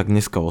no, tak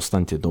dneska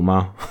ostaňte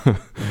doma.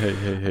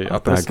 Hej.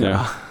 A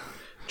presne.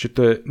 Či to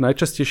je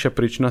najčastejšia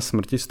príčina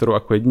smrti, s ktorou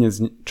ako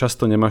jedinec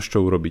často nemáš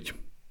čo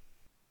urobiť.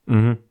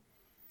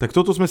 Tak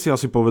toto sme si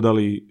asi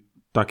povedali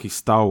taký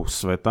stav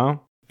sveta.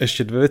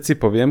 Ešte 2 veci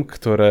poviem,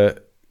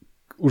 ktoré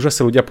už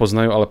asi ľudia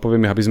poznajú, ale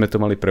poviem ich, aby sme to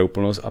mali pre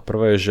úplnosť. A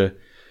prvé je, že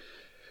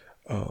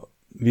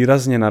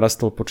výrazne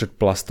narastol počet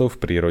plastov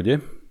v prírode,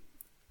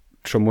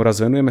 čomu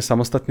raz venujeme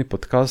samostatný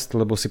podcast,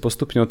 lebo si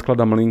postupne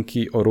odkladám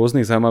linky o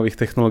rôznych zaujímavých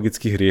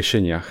technologických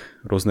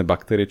riešeniach. Rôzne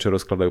baktérie, čo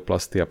rozkladajú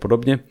plasty a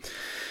podobne.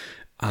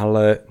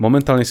 Ale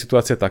momentálne je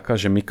situácia taká,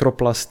 že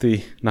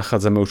mikroplasty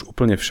nachádzame už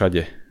úplne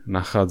všade.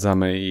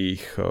 Nachádzame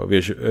ich,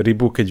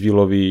 rybu, keď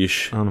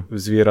vylovíš, v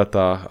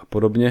zvieratách a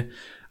podobne.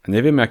 A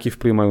nevieme, aký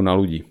vplyv majú na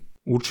ľudí.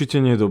 Určite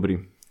nie je dobrý.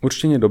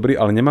 Určite nie je dobrý,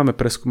 ale nemáme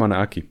preskúmané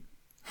aký.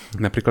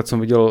 Napríklad som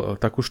videl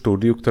takú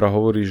štúdiu, ktorá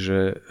hovorí,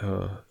 že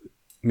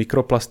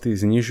mikroplasty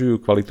znižujú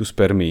kvalitu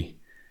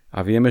spermií. a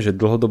vieme, že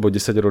dlhodobo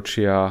 10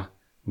 ročia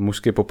v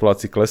mužskej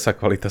populácii klesá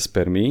kvalita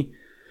spermií,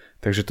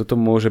 takže toto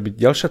môže byť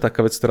ďalšia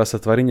taká vec, ktorá sa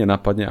tvári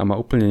nenápadne a má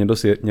úplne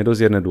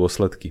nedozierne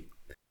dôsledky.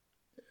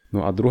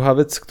 No a druhá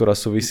vec, ktorá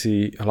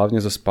súvisí hlavne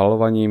so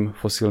spaľovaním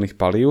fosílnych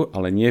palív,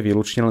 ale nie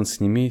výlučne len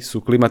s nimi,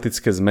 sú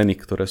klimatické zmeny,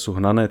 ktoré sú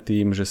hnané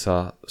tým, že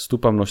sa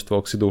stúpa množstvo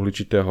oxidu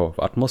uhličitého v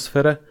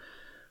atmosfére.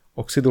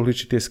 Oxid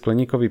uhličitý je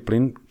skleníkový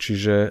plyn,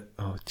 čiže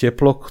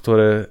teplo,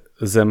 ktoré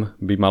Zem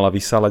by mala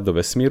vysálať do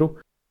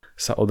vesmíru,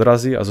 sa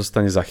odrazí a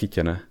zostane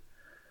zachytené.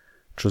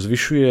 Čo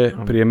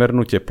zvyšuje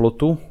priemernú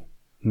teplotu,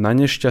 na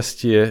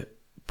nešťastie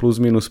plus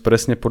minus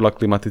presne podľa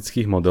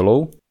klimatických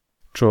modelov,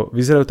 čo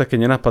vyzerajú také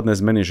nenápadné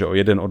zmeny, že o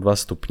 1-2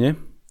 stupne,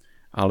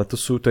 ale to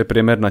je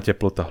priemerná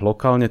teplota.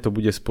 Lokálne to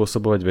bude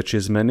spôsobovať väčšie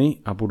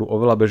zmeny a budú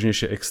oveľa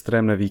bežnejšie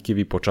extrémne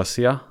výkyvy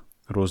počasia,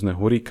 rôzne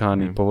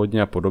hurikány,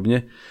 povodne a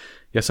podobne.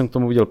 Ja som k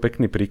tomu videl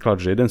pekný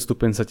príklad, že 1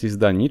 stupeň sa ti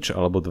zdá nič,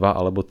 alebo 2,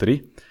 alebo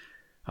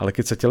 3, ale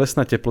keď sa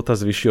telesná teplota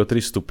zvýši o 3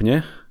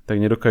 stupne,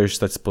 tak nedokážeš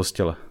stať z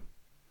postele.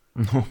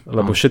 No,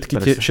 lebo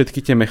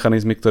všetky tie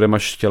mechanizmy, ktoré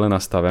máš v tele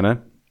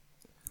nastavené,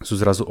 sú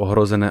zrazu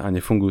ohrozené a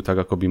nefungujú tak,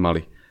 ako by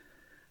mali.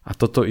 A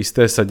toto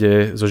isté sa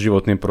deje so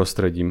životným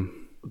prostredím.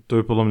 To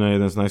je podľa mňa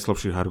jeden z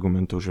najslabších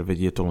argumentov, že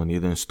vedie to len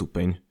 1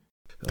 stupeň.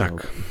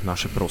 Tak.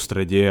 Naše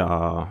prostredie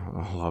a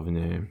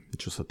hlavne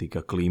čo sa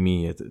týka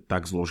klímy je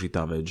tak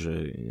zložitá vec,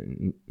 že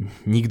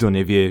nikto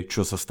nevie,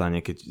 čo sa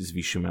stane, keď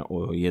zvýšime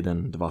o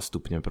 1-2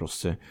 stupne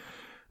proste.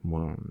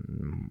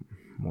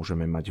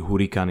 Môžeme mať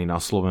hurikány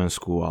na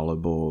Slovensku,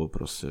 alebo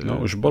proste...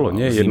 No už bolo,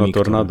 nie jedno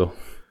tornádo.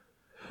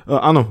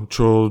 Áno,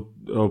 čo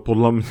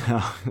podľa mňa...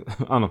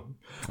 Áno,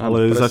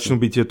 ale presne. Začnú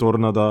byť tie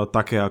tornáda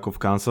také ako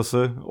v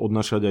Kansase,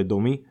 odnášať aj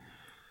domy.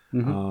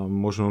 A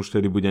možno už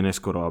tedy bude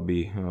neskoro,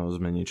 aby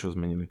sme niečo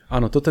zmenili.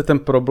 Áno, toto je ten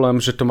problém,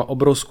 že to má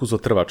obrovskú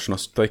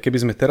zotrvačnosť. To aj keby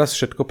sme teraz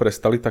všetko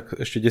prestali, tak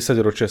ešte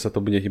 10 ročia sa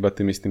to bude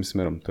hýbať tým istým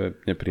smerom. To je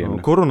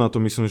nepríjemné. Korona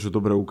to myslím, že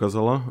dobre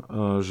ukázala,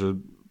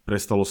 že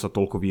prestalo sa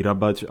toľko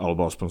vyrábať,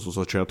 alebo aspoň zo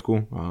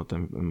začiatku,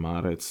 ten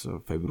márec,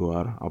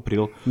 február,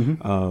 apríl,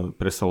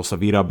 prestalo sa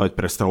vyrábať,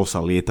 prestalo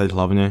sa lietať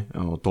hlavne,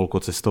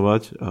 toľko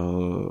cestovať,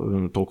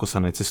 toľko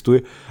sa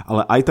necestuje,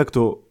 ale aj tak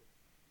to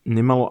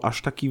nemalo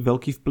až taký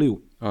veľký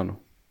vplyv.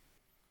 Áno.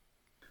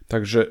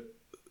 Takže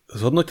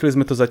zhodnotili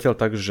sme to zatiaľ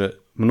tak, že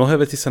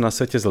mnohé veci sa na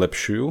svete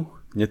zlepšujú,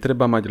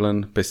 netreba mať len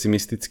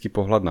pesimistický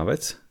pohľad na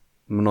vec,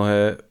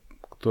 mnohé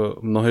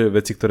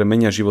veci, ktoré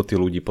menia životy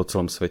ľudí po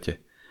celom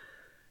svete.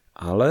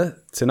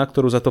 Ale cena,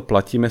 ktorú za to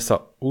platíme,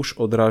 sa už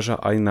odráža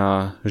aj na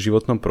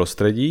životnom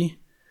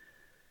prostredí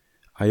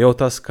a je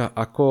otázka,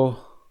 ako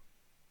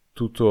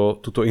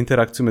túto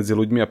interakciu medzi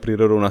ľuďmi a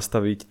prírodou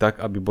nastaviť tak,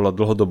 aby bola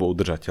dlhodobo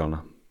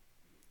udržateľná.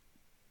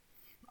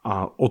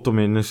 A o tom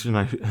je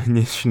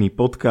dnešný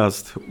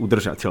podcast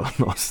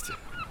Udržateľnosť.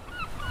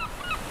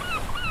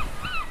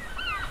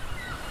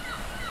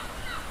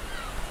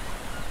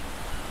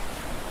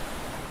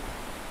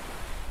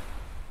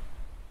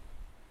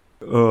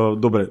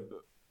 Dobre,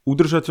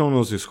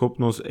 udržateľnosť je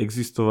schopnosť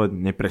existovať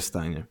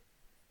neprestajne.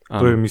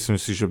 Áno. To je, myslím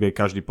si, že vie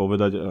každý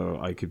povedať,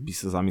 aj keby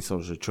sa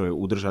zamyslel, že čo je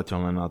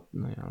udržateľné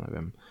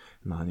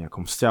na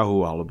nejakom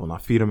vzťahu, alebo na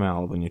firme,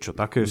 alebo niečo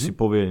také, si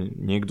povie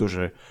niekto,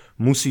 že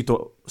musí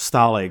to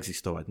stále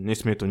existovať.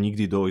 Nesmie to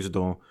nikdy dojsť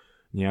do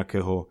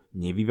nejakého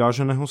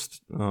nevyváženého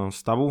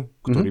stavu,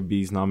 ktorý by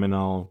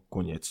znamenal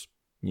koniec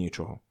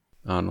niečoho.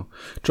 Áno.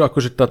 Čo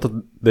akože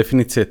táto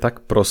definícia je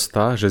tak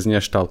prostá, že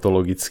znie až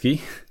tautologicky.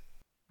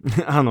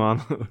 Áno,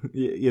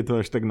 je to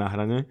až tak na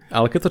hrane.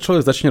 Ale keď to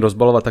človek začne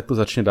rozbalovať, tak to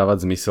začne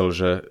dávať zmysel,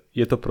 že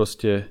je to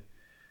proste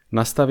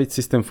nastaviť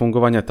systém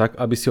fungovania tak,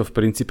 aby si ho v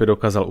princípe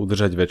dokázal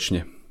udržať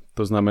večne.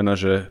 To znamená,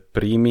 že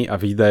príjmy a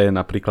výdaje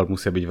napríklad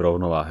musia byť v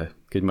rovnováhe.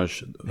 Keď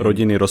máš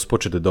rodinný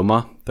rozpočet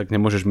doma, tak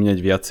nemôžeš míňať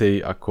viacej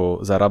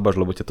ako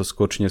zarábaš, lebo ťa to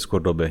skôr či neskôr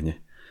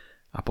dobehne.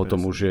 A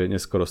potom už je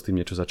neskoro s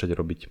tým niečo začať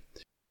robiť.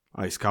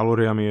 Aj s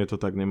kalóriami je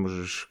to tak,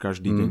 nemôžeš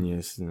každý deň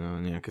jesť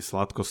nejaké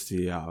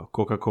sladkosti a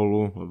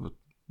Coca-Colu, lebo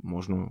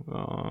možno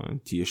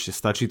ti ešte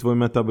stačí tvoj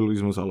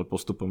metabolizmus, ale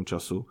postupom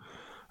času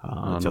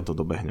ťa to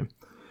dobehne.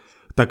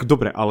 Tak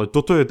dobre, ale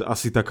toto je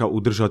asi taká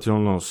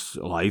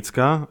udržateľnosť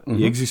laická.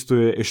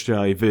 Existuje ešte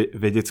aj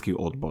vedecký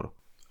odbor.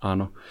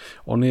 Áno.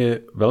 On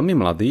je veľmi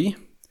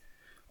mladý.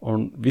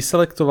 On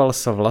vyselektoval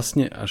sa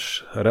vlastne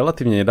až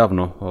relatívne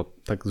nedávno,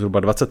 tak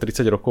zhruba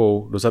 20-30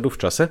 rokov dozadu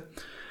v čase.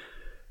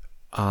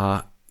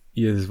 A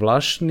je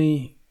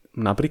zvláštny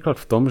napríklad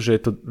v tom, že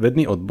je to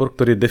vedný odbor,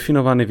 ktorý je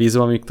definovaný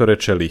výzvami, ktoré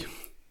čelí.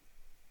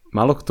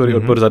 Málo ktorý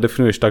odbor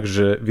zadefinuješ tak,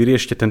 že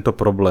vyriešte tento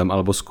problém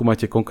alebo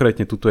skúmate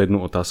konkrétne túto jednu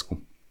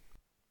otázku.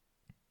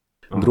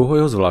 Druhou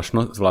jeho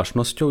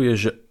zvláštnosťou je,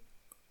 že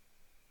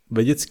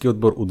vedecký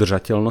odbor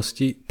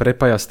udržateľnosti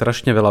prepája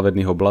strašne veľa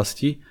vedných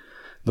oblastí.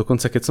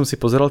 Dokonca keď som si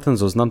pozeral ten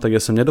zoznam, tak ja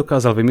som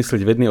nedokázal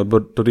vymyslieť vedný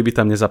odbor, ktorý by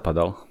tam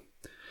nezapadal.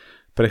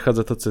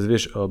 Prechádza to cez,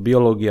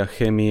 biológia,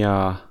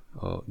 chémia,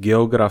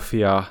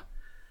 geografia,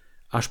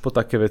 až po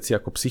také veci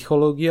ako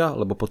psychológia,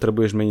 lebo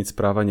potrebuješ meniť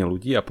správanie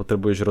ľudí a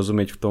potrebuješ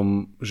rozumieť v tom,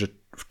 že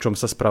v čom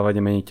sa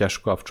správanie mení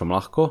ťažko a v čom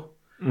ľahko.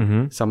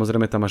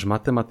 Samozrejme tam máš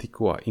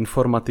matematiku a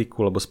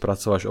informatiku, lebo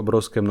spracováš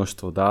obrovské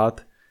množstvo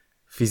dát,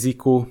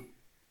 fyziku,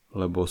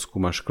 lebo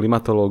skúmaš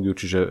klimatológiu,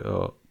 čiže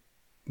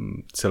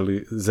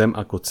celý Zem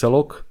ako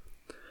celok.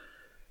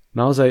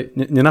 Naozaj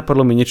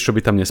nenapadlo mi nič, čo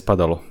by tam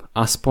nespadalo.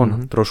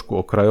 Aspoň trošku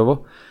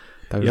okrajovo.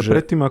 Takže... Ja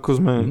predtým, ako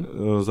sme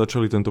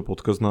začali tento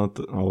podcast,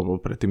 alebo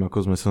predtým,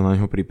 ako sme sa na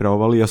neho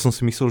pripravovali, ja som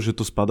si myslel, že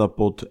to spadá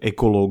pod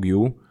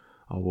ekológiu,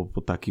 alebo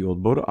pod taký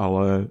odbor,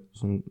 ale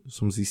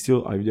som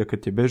zistil aj vďaka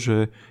tebe,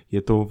 že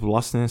je to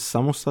vlastne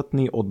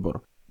samostatný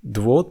odbor.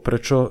 Dôvod,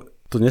 prečo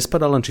to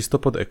nespadá len čisto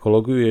pod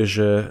ekológiu, je,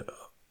 že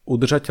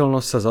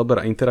udržateľnosť sa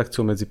zaoberá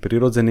interakciou medzi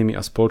prirodzenými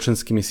a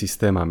spoločenskými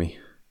systémami.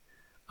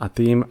 A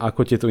tým,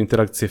 ako tieto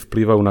interakcie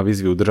vplývajú na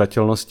výzvy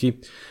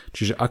udržateľnosti,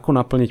 čiže ako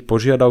naplniť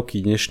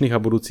požiadavky dnešných a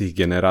budúcich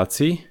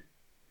generácií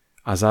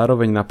a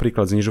zároveň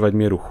napríklad znižovať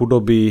mieru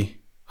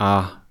chudoby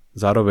a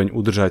zároveň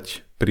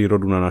udržať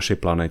prírodu na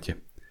našej planéte.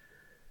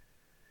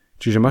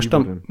 Čiže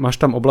máš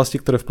tam oblasti,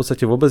 ktoré v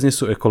podstate vôbec nie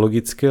sú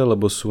ekologické,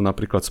 lebo sú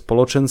napríklad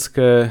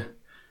spoločenské,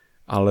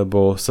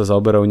 alebo sa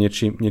zaoberajú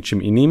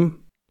niečím iným.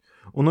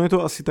 Ono je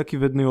to asi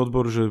taký vedný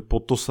odbor, že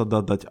pod to sa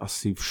dá dať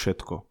asi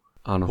všetko.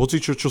 Áno.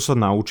 Hocičo, čo sa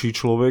naučí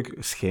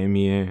človek z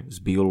chémie, z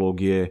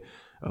biológie,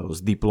 z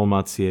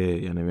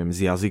diplomácie, ja neviem,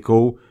 z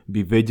jazykov,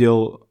 by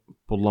vedel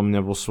podľa mňa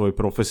vo svojej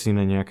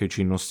profesijnej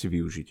nejakej činnosti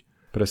využiť.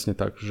 Presne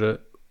tak,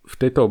 že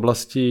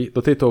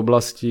do tejto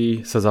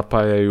oblasti sa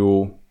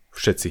zapájajú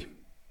všetci.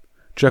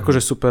 Čiže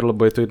akože super,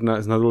 lebo je to jedna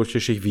z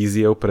najdôležitejších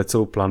víziev pre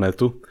celú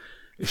planétu.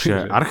 Ešte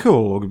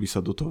archeológ by sa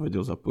do toho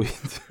vedel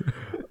zapojiť.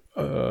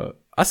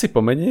 Asi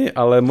pomenej,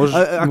 ale možno...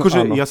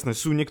 Akože jasné,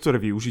 sú niektoré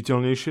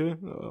využiteľnejšie.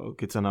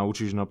 Keď sa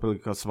naučíš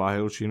napríklad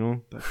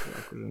svahelčinu, tak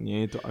akože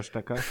nie je to až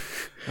taká.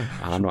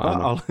 Áno.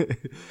 Ale...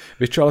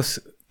 Vieš čo, ale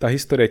tá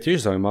história je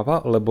tiež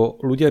zaujímavá, lebo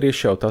ľudia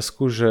riešia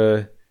otázku,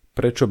 že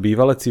prečo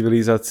bývalé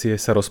civilizácie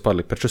sa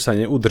rozpadli, prečo sa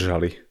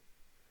neudržali.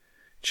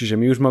 Čiže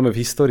my už máme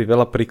v histórii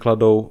veľa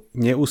príkladov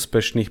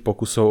neúspešných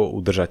pokusov o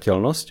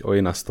udržateľnosť, o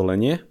jej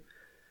nastolenie.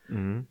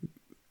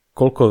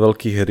 Koľko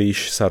veľkých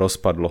ríš sa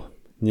rozpadlo.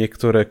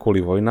 Niektoré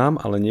kvôli vojnám,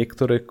 ale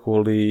niektoré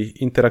kvôli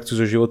interakciu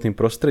so životným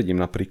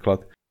prostredím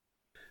napríklad.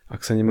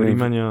 Ak sa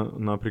Rímania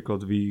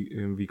napríklad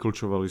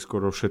vyklčovali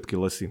skoro všetky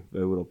lesy v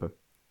Európe.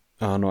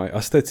 Áno, aj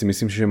Aztéci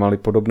myslím, že mali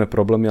podobné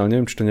problémy, ale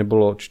neviem, či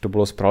to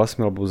bolo s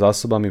pralesmi alebo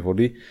zásobami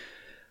vody.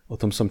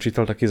 O tom som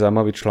čítal taký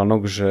zaujímavý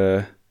článok,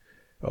 že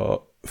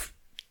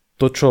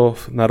to, čo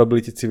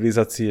narobili tie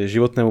civilizácie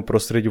životnému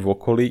prostrediu v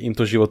okolí, im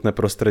to životné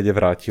prostredie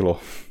vrátilo.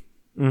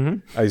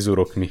 Aj s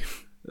úrokmi.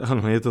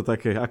 Áno, je to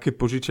také, aké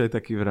požičaj,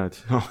 taký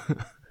vrať. No.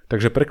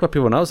 Takže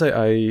prekvapivo naozaj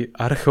aj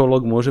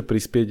archeológ môže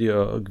prispieť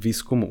k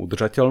výskumu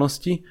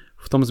udržateľnosti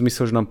v tom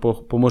zmysle, že nám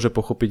pomôže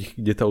pochopiť,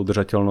 kde tá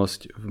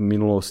udržateľnosť v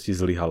minulosti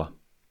zlyhala.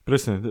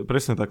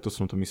 Presne takto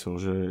som to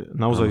myslel, že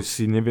naozaj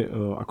si nevie,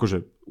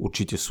 akože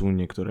určite sú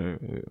niektoré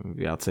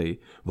viacej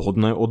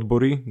vhodné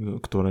odbory,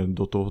 ktoré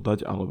do toho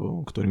dať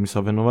alebo ktorým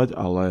sa venovať,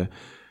 ale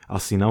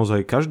asi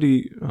naozaj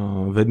každý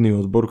vedný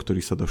odbor,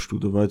 ktorý sa dá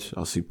študovať,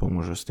 asi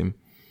pomôže s tým.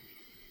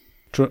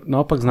 Čo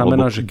naopak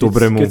znamená, že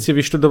keď si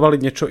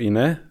vyštudovali niečo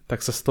iné,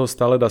 tak sa z toho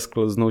stále dá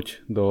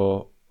sklznúť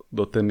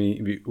do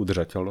témy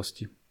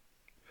udržateľnosti.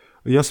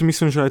 Ja si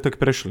myslím, že aj tak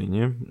prešli,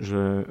 nie?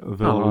 Že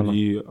veľa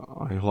ľudí,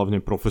 aj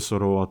hlavne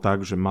profesorov a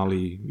tak, že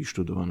mali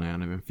vyštudované, ja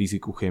neviem,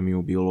 fyziku,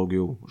 chémiu,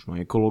 biológiu, možno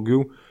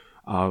ekológiu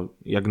a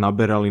jak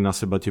naberali na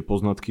seba tie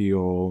poznatky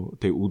o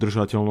tej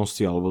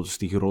udržateľnosti alebo z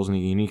tých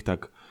rôznych iných,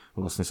 tak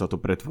vlastne sa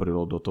to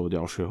pretvorilo do toho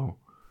ďalšieho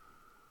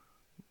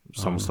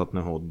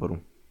samostatného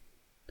odboru.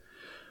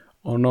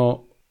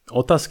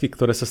 Otázky,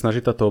 ktoré sa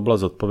snaží táto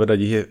oblasť odpovedať,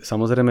 ich je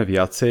samozrejme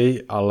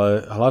viacej,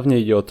 ale hlavne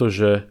ide o to,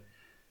 že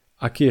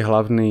aký je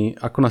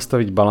ako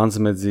nastaviť balans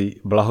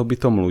medzi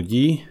blahobytom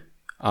ľudí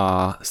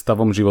a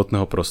stavom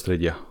životného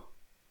prostredia.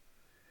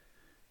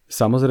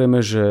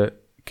 Samozrejme,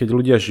 že keď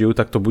ľudia žijú,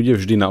 tak to bude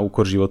vždy na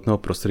úkor životného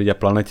prostredia.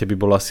 Planete by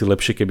bolo asi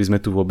lepšie, keby sme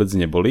tu vôbec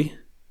neboli.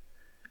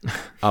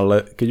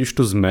 Ale keď už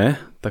tu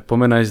sme, tak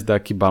poďme nájsť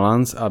taký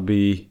balans,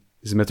 aby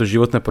sme to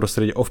životné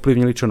prostredie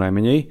ovplyvnili čo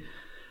najmenej,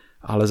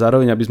 ale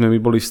zároveň, aby sme my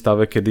boli v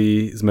stave,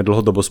 kedy sme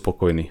dlhodobo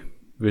spokojní.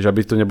 Vieš,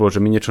 aby to nebolo, že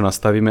my niečo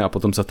nastavíme a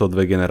potom sa to o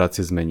 2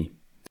 generácie zmení.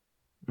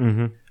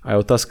 A je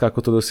otázka, ako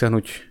to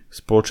dosiahnuť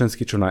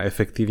spoločensky čo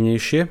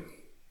najefektívnejšie,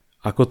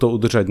 ako to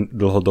udržať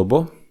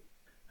dlhodobo.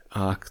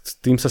 A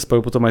s tým sa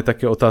spojú potom aj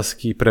také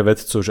otázky pre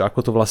vedcov, že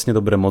ako to vlastne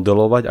dobre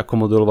modelovať, ako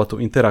modelovať tú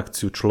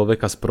interakciu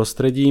človeka s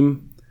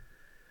prostredím,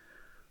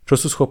 čo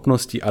sú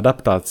schopnosti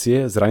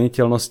adaptácie,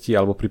 zraniteľnosti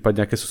alebo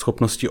prípadne aké sú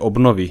schopnosti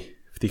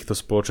obnovy týchto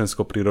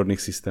spoločensko-prírodných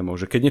systémov,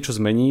 že keď niečo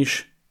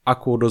zmeníš,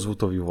 akú odozvu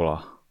to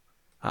vyvolá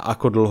a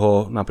ako dlho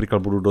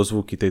napríklad budú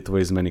dozvuky tej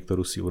tvojej zmeny,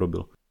 ktorú si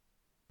urobil.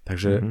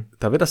 Takže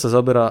tá veda sa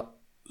zaoberá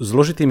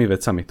zložitými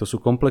vecami. To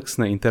sú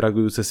komplexné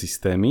interagujúce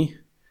systémy,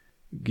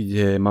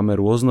 kde máme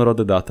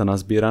rôznorodé dáta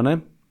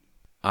nazbierané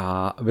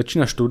a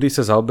väčšina štúdií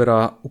sa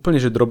zaoberá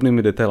úplne že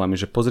drobnými detailami,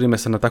 že pozrieme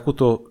sa na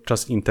takúto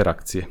časť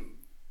interakcie.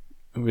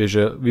 Vieš,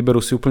 že vyberú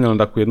si úplne len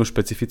takú jednu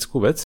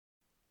špecifickú vec.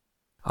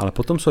 Ale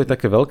potom sú aj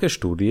také veľké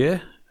štúdie,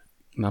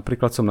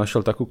 Napríklad som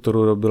našiel takú,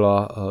 ktorú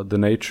robila The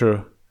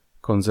Nature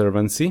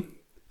Conservancy,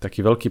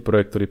 taký veľký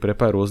projekt, ktorý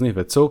prepája rôznych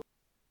vedcov,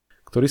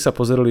 ktorí sa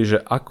pozerali, že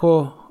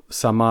ako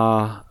sa má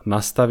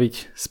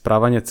nastaviť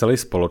správanie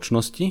celej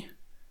spoločnosti,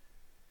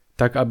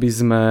 tak aby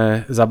sme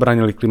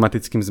zabránili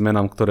klimatickým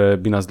zmenám, ktoré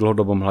by nás v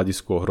dlhodobom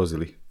hľadisku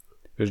ohrozili.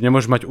 Vieš,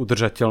 nemôžeš mať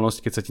udržateľnosť,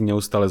 keď sa ti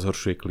neustále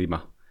zhoršuje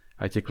klíma.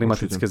 Aj tie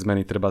klimatické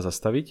zmeny treba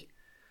zastaviť.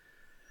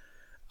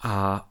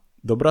 A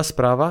dobrá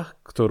správa,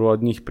 ktorú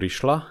od nich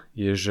prišla,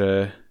 je, že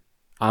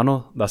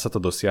áno, dá sa to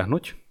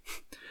dosiahnuť.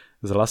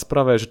 Zlá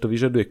správa je, že to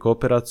vyžaduje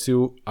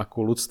kooperáciu,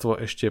 akú ľudstvo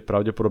ešte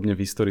pravdepodobne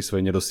v histórii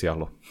svojej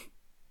nedosiahlo.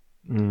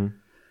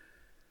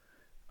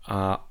 A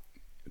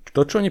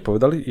to, čo oni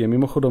povedali, je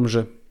mimochodom,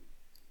 že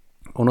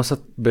ono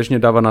sa bežne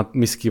dáva na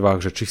misky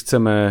váh, že či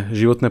chceme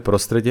životné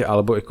prostredie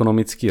alebo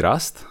ekonomický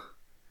rast.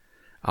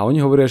 A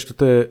oni hovoria, že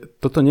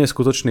toto nie je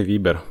skutočný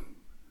výber.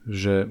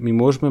 Že my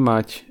môžeme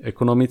mať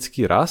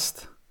ekonomický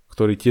rast,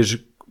 ktorý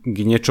tiež k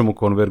niečomu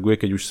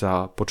konverguje, keď už sa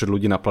počet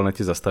ľudí na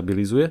planete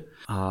zastabilizuje,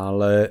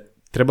 ale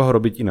treba ho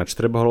robiť ináč.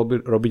 Treba ho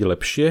robiť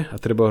lepšie a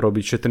treba ho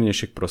robiť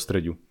šetrnejšie k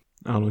prostrediu.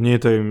 Áno, nie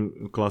je tým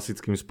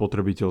klasickým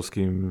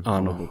spotrebiteľským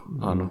áno.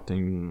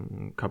 Tým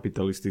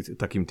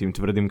takým tým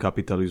tvrdým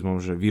kapitalizmom,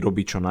 že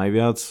vyrobí čo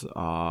najviac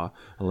a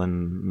len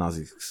na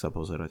zisk sa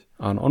pozerať.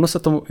 Áno, ono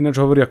sa tomu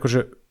ináč hovorí ako,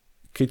 že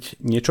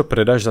keď niečo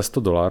predáš za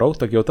 $100,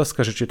 tak je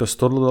otázka, že či je to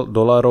 $100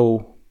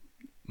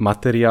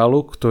 materiálu,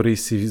 ktorý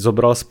si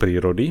zobral z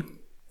prírody,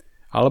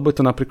 alebo je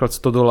to napríklad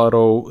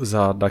 $100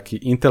 za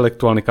taký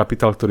intelektuálny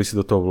kapitál, ktorý si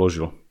do toho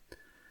vložil.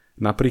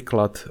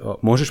 Napríklad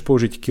môžeš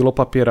použiť kilo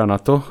papiera na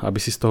to, aby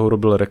si z toho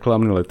urobil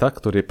reklamný leták,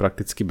 ktorý je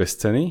prakticky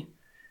bezcenný,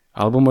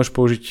 alebo môžeš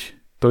použiť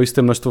to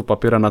isté množstvo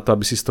papiera na to,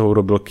 aby si z toho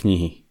urobil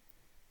knihy,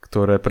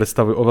 ktoré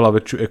predstavujú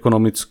oveľa väčšiu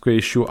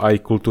ekonomickejšiu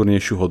aj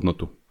kultúrnejšiu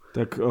hodnotu.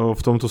 Tak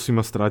v tomto si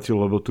ma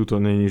strátil, lebo tuto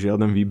není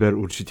žiaden výber,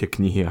 určite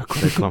knihy ako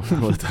reklamné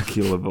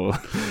letáky, lebo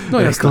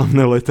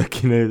reklamné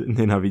letáky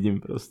nenávidím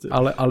proste.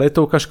 Ale je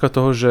to ukážka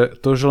toho, že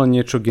to, že len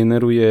niečo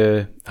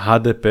generuje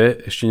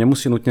HDP, ešte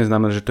nemusí nutne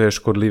znamenať, že to je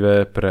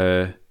škodlivé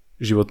pre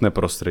životné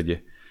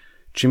prostredie.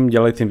 Čím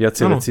ďalej, tým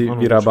viacej vecí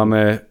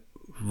vyrábame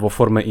vo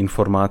forme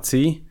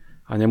informácií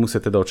a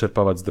nemusia teda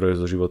očerpávať zdroje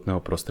zo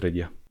životného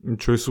prostredia.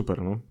 Čo je super,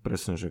 no.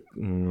 Presne, že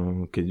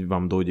keď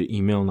vám dojde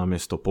e-mail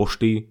namiesto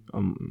pošty,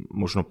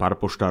 možno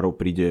pár poštárov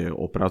príde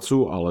o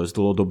pracu, ale z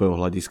dlhodobého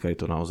hľadiska je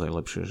to naozaj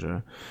lepšie, že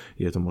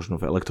je to možno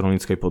v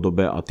elektronickej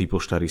podobe a tí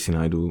poštári si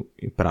nájdú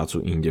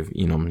prácu inde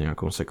v inom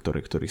nejakom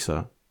sektore, ktorý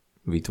sa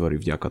vytvorí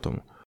vďaka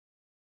tomu.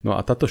 No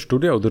a táto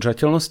štúdia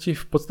udržateľnosti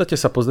v podstate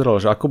sa pozerala,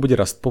 že ako bude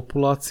rast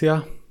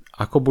populácia,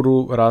 ako budú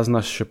rásť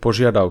naše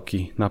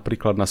požiadavky,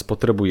 napríklad na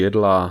spotrebu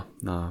jedla,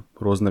 na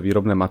rôzne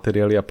výrobné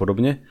materiály a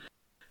podobne.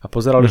 A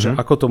pozerali, že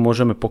ako to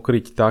môžeme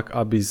pokryť tak,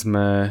 aby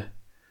sme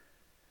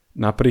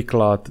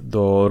napríklad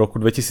do roku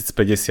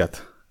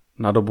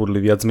 2050 nadobudli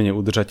viac menej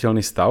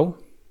udržateľný stav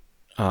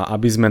a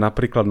aby sme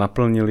napríklad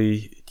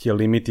naplnili tie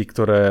limity,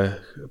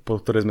 po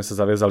ktoré sme sa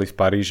zaviazali v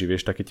Paríži,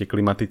 vieš, také tie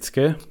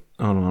klimatické.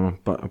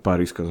 Áno,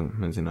 Parížska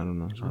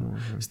medzinárodná.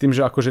 S tým,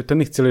 že akože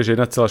ten ich cieľ je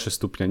 1,6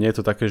 stupňa. Nie je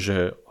to také,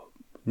 že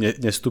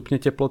nestupne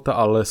teplota,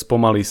 ale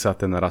spomalí sa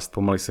ten rast,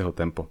 spomalí sa jeho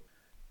tempo.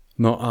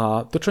 No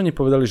a to, čo oni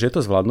povedali, že je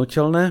to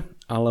zvládnutelné,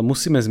 ale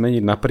musíme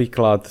zmeniť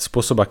napríklad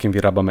spôsob, akým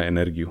vyrábame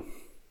energiu.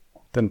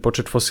 Ten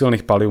počet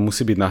fosílnych palív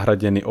musí byť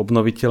nahradený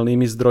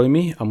obnoviteľnými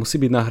zdrojmi a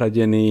musí byť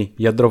nahradený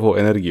jadrovou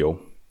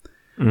energiou.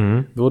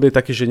 Dôvod je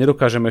taký, že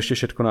nedokážeme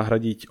ešte všetko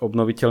nahradiť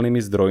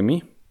obnoviteľnými zdrojmi,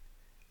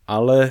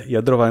 ale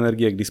jadrová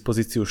energia je k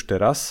dispozícii už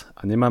teraz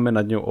a nemáme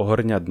nad ňou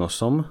ohŕňať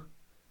nosom,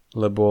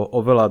 lebo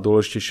oveľa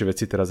dôležitejšie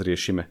veci teraz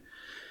riešime.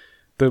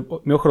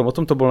 Mimochodom, o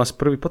tomto bol náš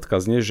prvý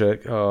podcast, nie?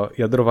 Že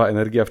jadrová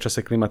energia v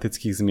čase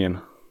klimatických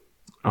zmien.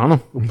 Áno.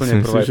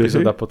 Úplne prvá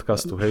epizóda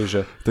podcastu. Hej, že...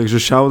 Takže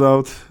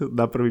shoutout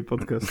na prvý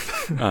podcast.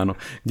 Áno.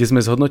 Kde sme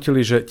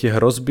zhodnotili, že tie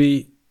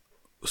hrozby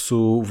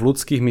sú v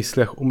ľudských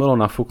mysliach umelo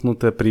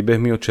nafúknuté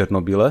príbehmi o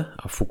Černobyle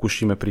a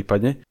Fukušime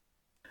prípadne,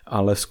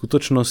 ale v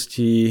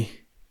skutočnosti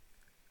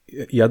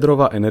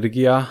jadrová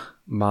energia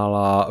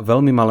mala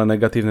veľmi malé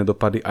negatívne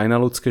dopady aj na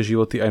ľudské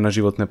životy, aj na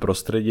životné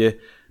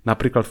prostredie,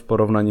 napríklad v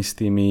porovnaní s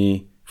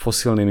tými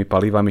fosílnymi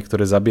palivami,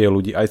 ktoré zabíjajú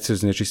ľudí aj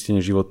cez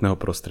znečistenie životného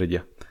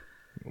prostredia.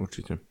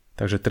 Určite.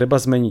 Takže treba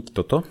zmeniť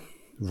toto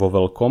vo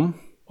veľkom,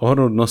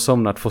 ohrnúť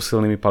nosom nad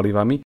fosílnymi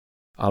palivami,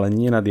 ale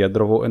nie nad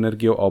jadrovou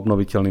energiou a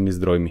obnoviteľnými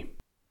zdrojmi.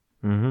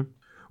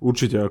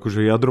 Určite,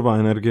 akože jadrová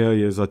energia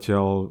je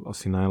zatiaľ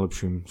asi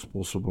najlepším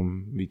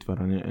spôsobom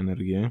vytvárania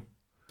energie,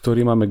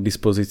 ktorý máme k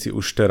dispozícii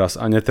už teraz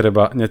a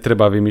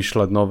netreba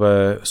vymýšľať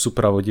nové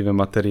supravodivé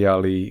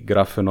materiály,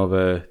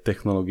 grafenové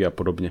technológie a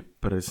podobne.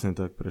 Presne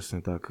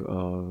tak.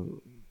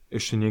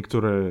 Ešte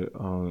niektoré,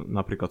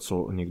 napríklad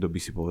niekto by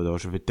si povedal,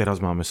 že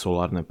teraz máme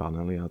solárne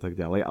panely a tak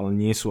ďalej, ale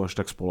nie sú až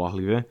tak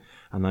spoľahlivé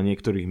a na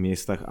niektorých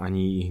miestach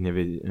ani ich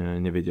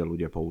nevedia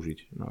ľudia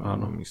použiť. No,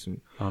 áno.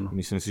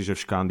 Myslím si, že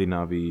v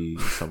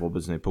Škandinávii sa vôbec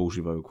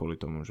nepoužívajú kvôli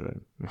tomu, že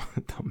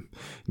tam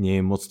nie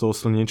je moc toho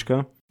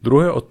slniečka.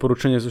 Druhé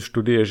odporúčanie zo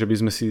štúdie je, že by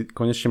sme si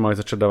konečne mali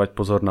začať dávať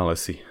pozor na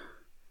lesy.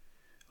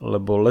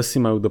 lebo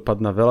lesy majú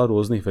dopad na veľa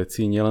rôznych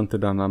vecí, nielen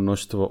teda na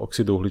množstvo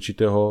oxidu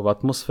uhličitého v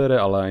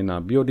atmosfére, ale aj na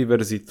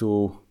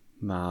biodiverzitu,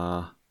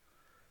 na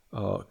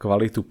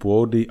kvalitu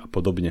pôdy a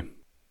podobne.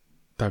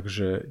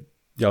 Takže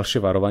ďalšie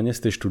varovanie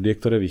z tej štúdie,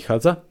 ktoré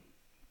vychádza.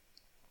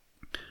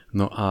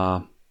 No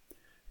a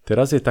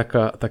teraz je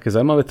také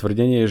zaujímavé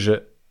tvrdenie,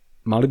 že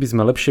mali by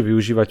sme lepšie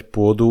využívať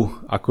pôdu,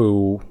 ako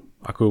ju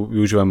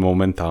využívame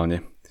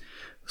momentálne.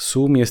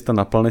 Sú miesta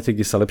na planete,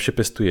 kde sa lepšie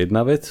pestuje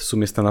jedna vec, sú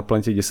miesta na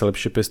planete, kde sa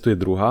lepšie pestuje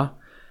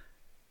druhá.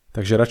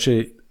 Takže radšej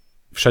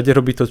všade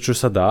robiť to, čo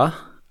sa dá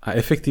a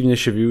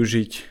efektívnejšie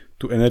využiť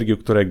tú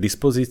energiu, ktorá je k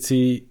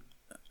dispozícii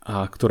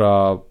a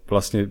ktorá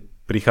vlastne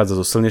prichádza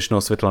zo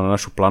slnečného svetla na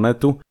našu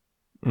planétu.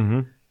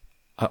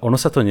 A ono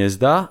sa to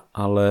nezdá,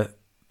 ale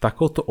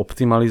takouto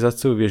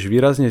optimalizáciou vieš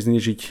výrazne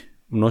znížiť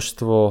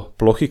množstvo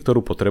plochy,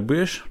 ktorú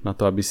potrebuješ na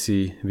to, aby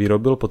si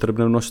vyrobil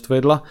potrebné množstvo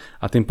jedla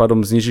a tým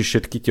pádom znížiš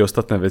všetky tie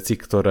ostatné veci,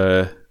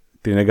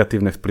 tie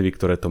negatívne vplyvy,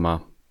 ktoré to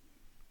má.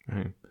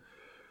 Hej.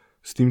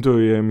 S týmto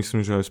je,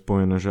 myslím, že aj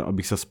spojené, že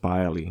aby sa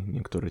spájali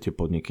niektoré tie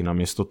podniky,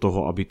 namiesto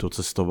toho, aby to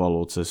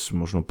cestovalo cez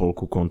možno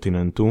polku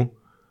kontinentu,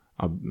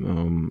 a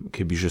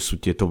kebyže sú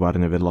tie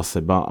továrne vedľa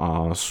seba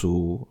a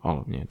sú,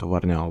 ale nie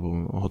továrne,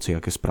 alebo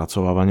hociaké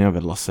spracovávania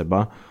vedľa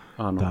seba,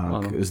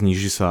 tak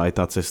zníži sa aj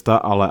tá cesta,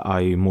 ale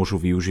aj môžu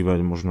využívať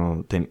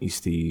možno ten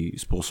istý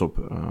spôsob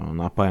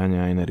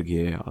napájania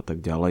energie a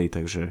tak ďalej,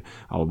 takže,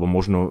 alebo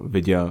možno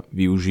vedia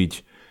využiť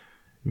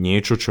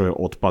niečo, čo je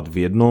odpad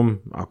v jednom,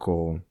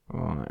 ako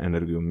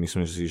energiu.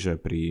 Myslím si, že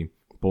pri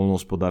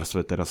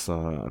poľnohospodárstve teraz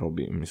sa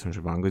robí, myslím,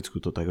 že v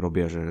Anglicku to tak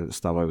robia, že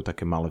stávajú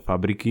také malé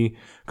fabriky,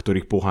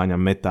 ktorých poháňa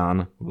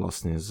metán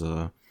vlastne z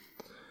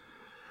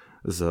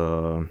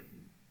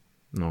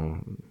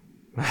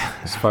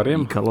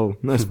fariem?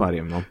 S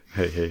fariem, no.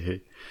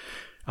 Hej.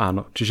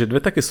 Áno, čiže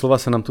dve také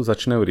slova sa nám tu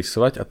začínajú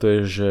rysovať a to je,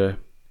 že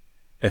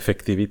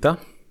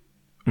efektivita.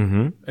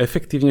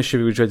 Efektívnejšie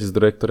využívať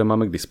zdroje, ktoré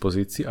máme k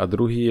dispozícii a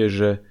druhý je,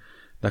 že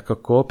taká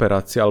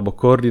kooperácia alebo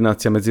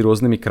koordinácia medzi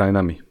rôznymi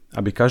krajinami,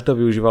 aby každá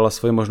využívala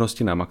svoje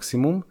možnosti na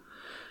maximum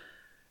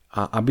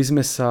a aby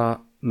sme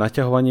sa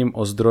naťahovaním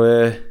o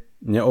zdroje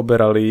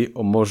neoberali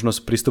o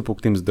možnosť prístupu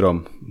k tým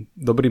zdrom.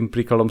 Dobrým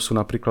príkladom sú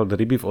napríklad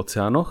ryby v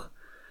oceánoch,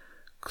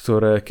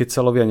 ktoré keď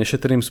sa lovia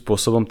nešetrným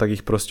spôsobom, tak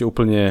ich proste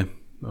úplne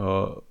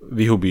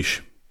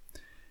vyhubíš,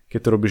 keď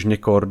to robíš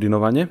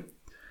nekoordinovane.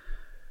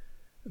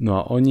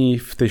 No a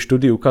oni v tej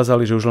štúdii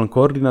ukázali, že už len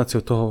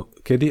koordináciou toho,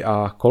 kedy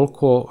a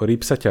koľko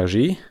rýb sa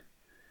ťaží,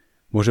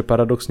 môže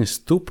paradoxne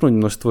stúpnuť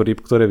množstvo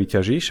rýb, ktoré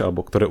vyťažíš alebo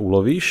ktoré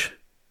ulovíš,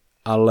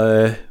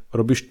 ale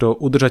robíš to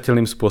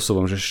udržateľným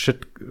spôsobom, že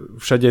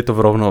všade je to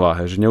v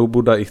rovnováhe, že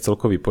neubúda ich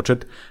celkový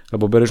počet,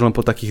 lebo bereš len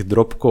po takých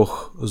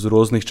drobkoch z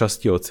rôznych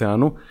častí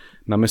oceánu,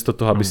 namiesto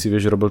toho, aby si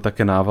robil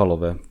také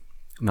návalové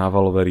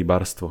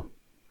rybárstvo.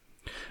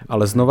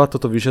 Ale znova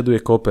toto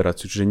vyžaduje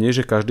kooperáciu, čiže nie,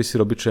 že každý si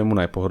robí, čo je mu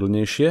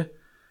najpohodlnejšie,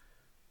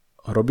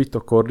 robiť to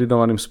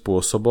koordinovaným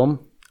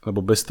spôsobom, lebo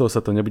bez toho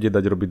sa to nebude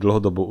dať robiť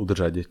dlhodobo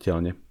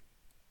udržateľne.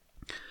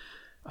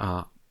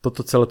 A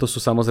toto celé to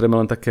sú samozrejme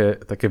len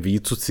také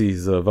výcuci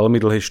z veľmi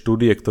dlhej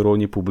štúdie, ktorú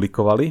oni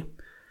publikovali,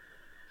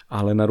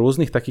 ale na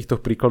rôznych takýchto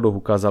príkladoch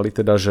ukázali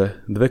teda,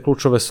 že dve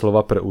kľúčové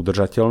slova pre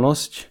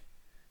udržateľnosť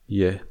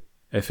je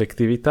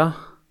efektivita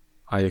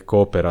a je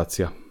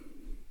kooperácia.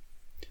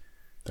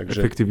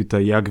 Takže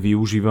efektivita, jak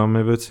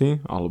využívame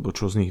veci, alebo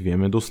čo z nich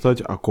vieme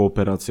dostať a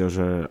kooperácia,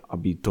 že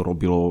aby to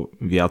robilo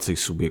viacej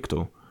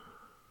subjektov.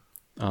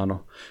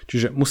 Áno.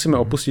 Čiže musíme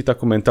opustiť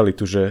takú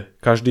mentalitu, že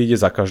každý ide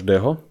za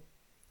každého,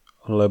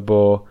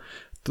 lebo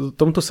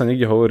tomto sa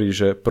niekde hovorí,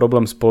 že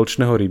problém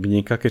spoločného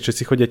rybníka, keď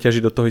všetci chodia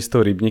ťažiť do toho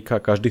istého rybníka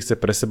a každý chce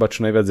pre seba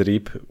čo najviac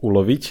rýb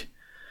uloviť,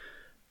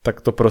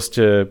 tak to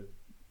proste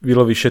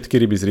vyloví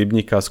všetky ryby z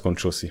rybníka a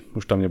skončil si.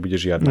 Už tam nebude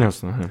žiadna.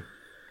 Jasné, hej.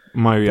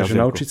 Majú Takže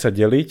naučiť sa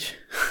deliť,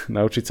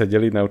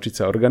 naučiť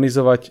sa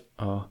organizovať.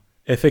 A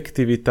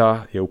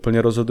efektivita je úplne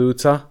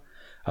rozhodujúca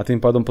a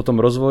tým pádom potom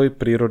rozvoj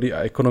prírody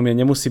a ekonomia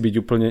nemusí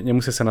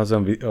sa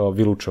navzájom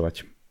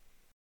vylúčovať.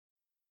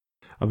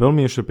 A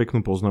veľmi ešte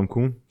peknú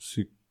poznámku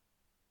si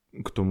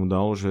k tomu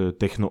dal, že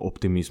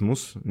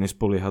technooptimizmus,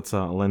 nespoliehať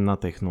sa len na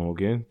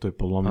technológie, to je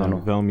podľa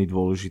mňa veľmi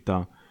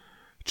dôležitá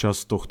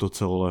časť tohto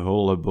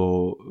celého,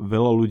 lebo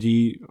veľa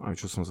ľudí, aj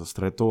čo som sa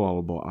stretol,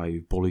 alebo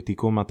aj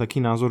politikov, má taký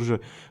názor,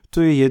 že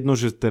to je jedno,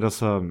 že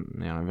teraz sa,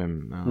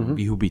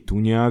 vyhubí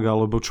tuniak,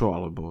 alebo čo,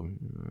 alebo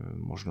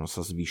možno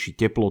sa zvýši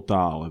teplota,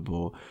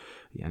 alebo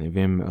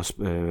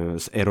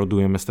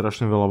zerodujeme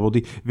strašne veľa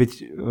vody.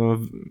 Veď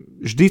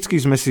vždycky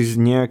sme si s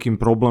nejakým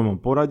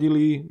problémom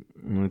poradili,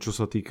 čo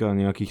sa týka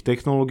nejakých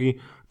technológií,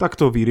 tak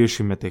to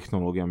vyriešime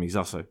technológiami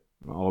zase,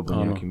 alebo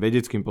nejakým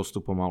vedeckým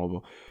postupom,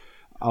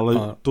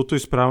 ale toto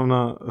je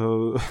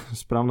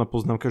správna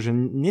poznámka, že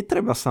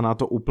netreba sa na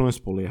to úplne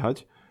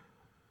spoliehať,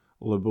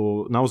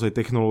 lebo naozaj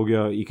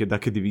technológia, i keď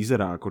dakedy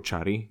vyzerá ako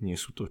čary, nie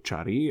sú to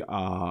čary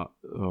a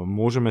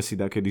môžeme si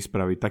dakedy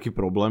spraviť taký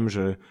problém,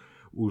 že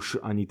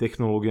už ani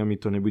technológiami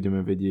to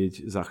nebudeme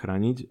vedieť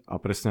zachrániť a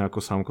presne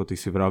ako Sámko, ty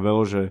si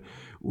vravel, že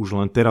už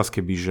len teraz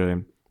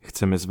kebyže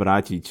chceme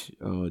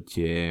zvrátiť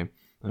tie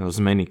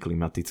zmeny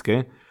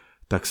klimatické,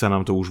 tak sa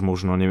nám to už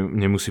možno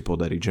nemusí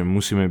podariť, že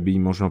musíme byť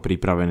možno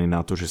pripravení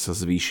na to, že sa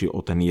zvýši o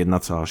ten 1,6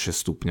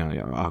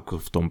 stupňa, ako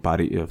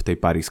v tej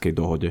Parískej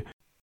dohode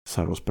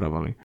sa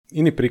rozprávali.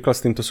 Iný príklad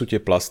s týmto sú tie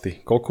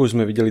plasty. Koľko už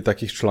sme videli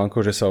takých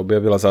článkov, že sa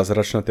objavila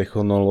zázračná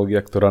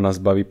technológia, ktorá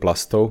nás baví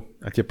plastov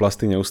a tie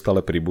plasty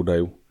neustále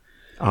pribúdajú.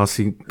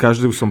 Asi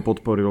každú som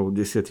podporil 10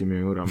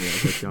 eurami a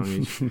zatiaľ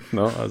nič.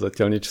 No a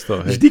zatiaľ nič z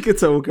toho. Hej. Vždy, keď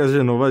sa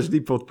ukáže nová,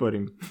 vždy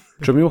podporím.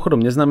 Čo mimochodom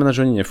neznamená,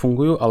 že oni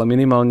nefungujú, ale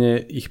minimálne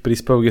ich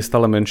príspevok je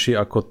stále menší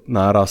ako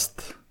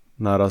nárast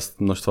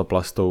množstva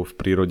plastov v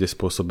prírode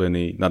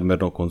spôsobený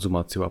nadmernou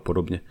konzumáciou a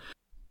podobne.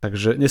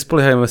 Takže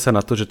nespoliehajme sa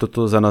na to, že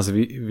toto za nás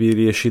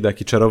vyrieši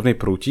taký čarovný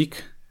prútik.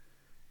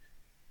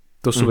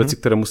 To sú veci,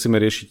 ktoré musíme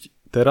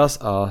riešiť teraz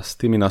a s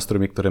tými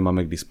nástrojmi, ktoré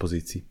máme k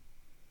dispozícii.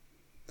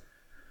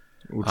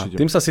 Určite. A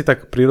tým sa si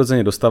tak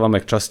prirodzene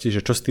dostávame k časti,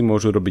 že čo s tým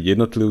môžu robiť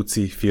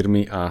jednotlivci,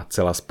 firmy a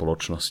celá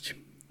spoločnosť.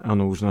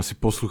 Áno, už nás si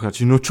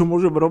posluchači, no čo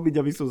môžem robiť,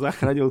 aby som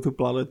zachránil tú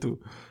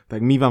planetu?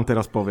 Tak my vám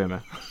teraz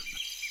povieme.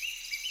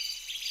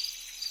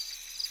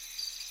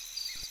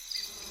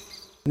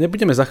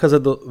 Nebudeme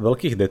zachádzať do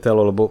veľkých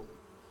detailov, lebo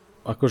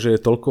akože je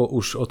toľko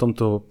už o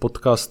tomto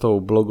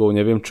podcastov, blogov,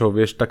 neviem čo,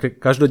 vieš, také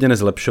každodenné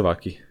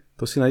zlepšováky.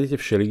 To si nájdete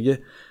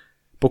všelikde.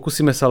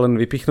 Pokúsime sa len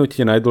vypichnúť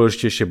tie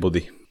najdôležitejšie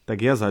body.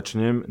 Tak ja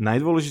začnem.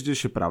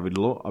 Najdôležitejšie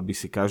pravidlo, aby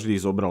si každý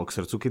zobral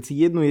k srdcu. Keď si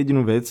jednu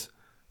jedinú vec,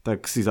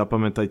 tak si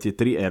zapamätajte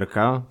 3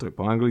 R-ka, to je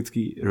po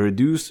anglicky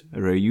reduce,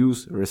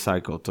 reuse,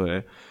 recycle. To je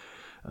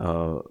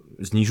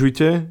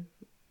znižujte,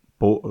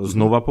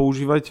 znova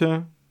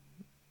používajte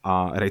a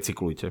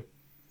recyklujte.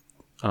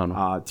 Áno.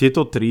 A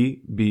tieto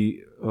 3 by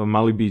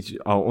mali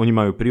byť, a oni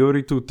majú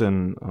prioritu,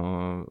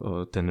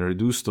 ten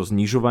reduce, to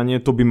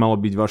znižovanie, to by malo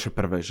byť vaše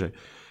prvé, že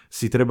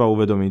si treba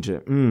uvedomiť, že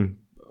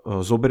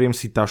zoberiem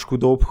si tašku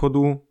do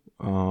obchodu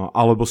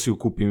alebo si ju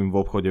kúpim v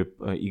obchode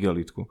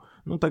igelitku.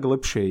 No tak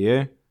lepšie je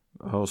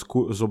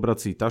zobrať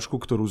si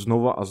tašku, ktorú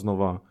znova a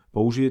znova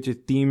použijete,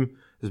 tým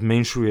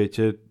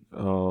zmenšujete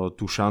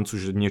tú šancu,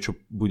 že niečo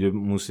bude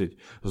musieť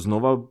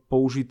znova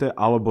použité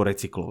alebo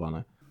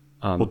recyklované.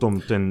 Áno. Potom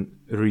ten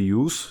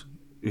reuse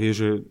je,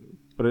 že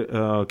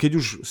keď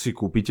už si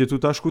kúpite tú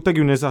tašku, tak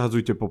ju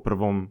nezahadzujte po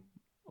prvom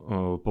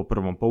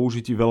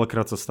použití.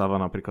 Veľakrát sa stáva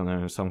napríklad,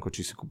 neviem, Samko,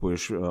 či si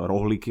kupuješ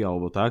rohlíky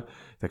alebo tak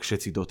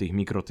všetci do tých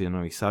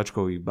mikrotienových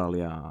sáčkov ich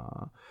balia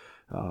a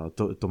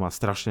to ma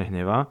strašne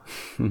hnevá.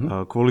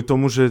 Kvôli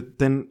tomu, že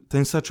ten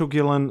sáčok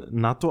je len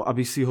na to,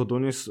 aby si ho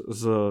donies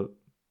z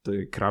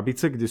tej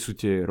krabice, kde sú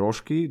tie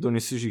rožky,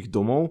 donesieš ich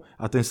domov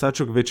a ten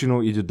sáčok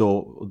väčšinou ide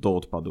do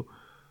odpadu.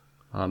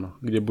 Áno,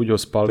 kde buď ho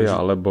spalia,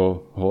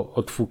 alebo ho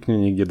odfúkne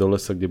niekde do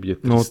lesa, kde bude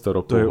 300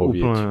 rokov hovieť. To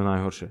je úplne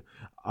najhoršie.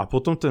 A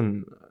potom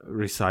ten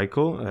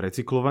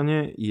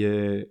recyklovanie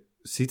je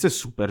síce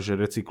super, že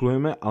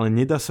recyklujeme, ale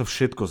nedá sa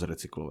všetko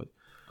zrecyklovať.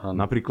 Áno.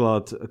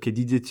 Napríklad, keď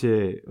idete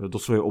do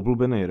svojej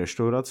obľúbenej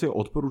reštaurácie,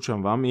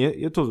 odporúčam vám,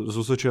 je to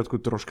zo začiatku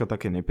troška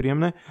také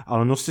nepríjemné,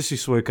 ale noste si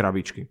svoje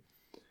krabičky.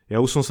 Ja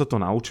už som sa to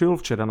naučil,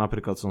 včera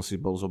napríklad som si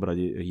bol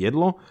zobrať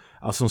jedlo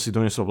a som si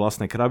donesol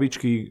vlastné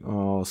krabičky,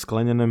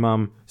 sklenené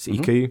mám z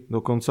IKEA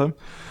dokonca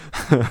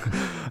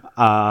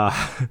a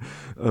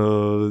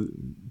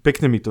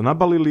pekne mi to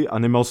nabalili a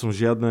nemal som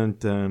žiadne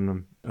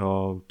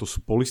to sú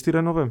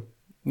polystyrenové?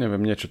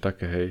 Neviem, niečo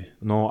také, hej.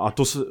 No a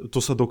to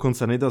sa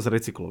dokonca nedá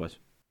zrecyklovať.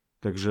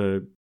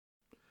 Takže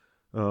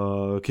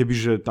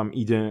kebyže tam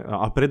ide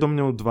a predo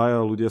mňou 2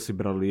 ľudia si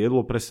brali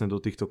jedlo presne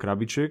do týchto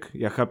krabičiek,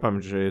 ja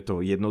chápam, že je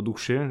to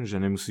jednoduchšie, že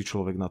nemusí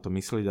človek na to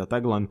myslieť a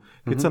tak, len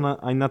keď sa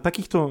aj na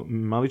takýchto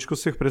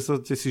maličkostiach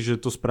predstavte si,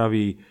 že to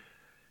spraví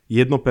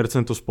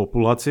 1% z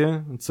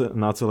populácie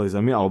na celej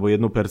Zemi alebo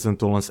 1%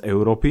 len z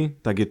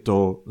Európy, tak je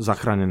to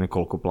zachránené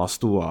koľko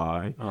plastu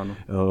a aj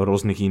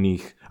rôznych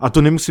iných. A to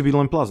nemusí byť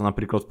len plast,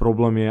 napríklad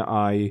problém je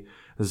aj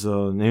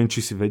neviem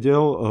či si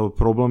vedel,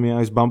 problém je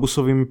aj s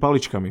bambusovými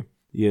paličkami.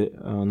 Je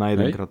na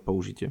jedenkrát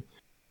použitie.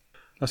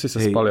 Asi sa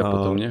spalia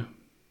potom, nie?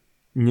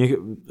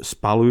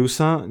 Spalujú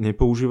sa,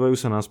 nepoužívajú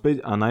sa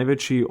naspäť a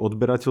najväčší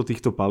odberateľ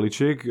týchto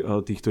paličiek,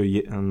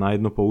 na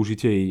jedno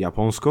použitie je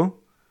Japonsko.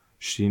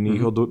 Čína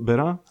ich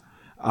odberá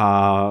a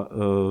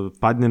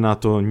padne na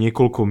to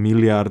niekoľko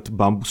miliard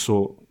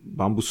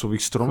bambusových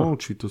stromov,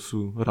 či to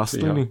sú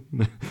rastliny?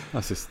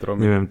 Asi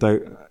stromy. Neviem,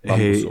 tak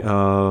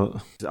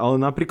ale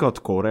napríklad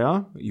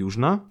Kórea,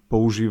 južná,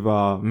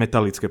 používa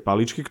metalické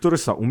paličky,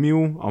 ktoré sa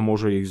umyjú a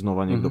môže ich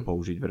znova niekto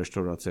použiť v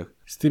reštauráciách.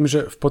 S tým,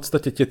 že v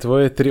podstate tie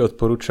tvoje 3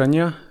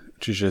 odporúčania,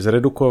 čiže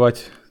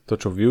zredukovať to,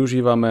 čo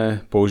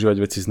využívame, používať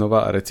veci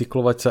znova a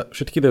recyklovať sa,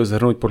 všetky dajú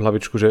zhrnúť pod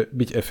hlavičku, že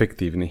byť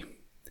efektívny.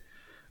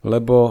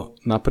 Lebo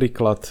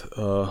napríklad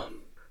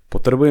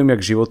potrebujem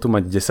jak životu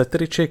mať 10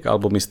 tričiek,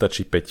 alebo mi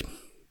stačí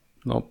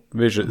 5. No,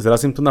 vieš, že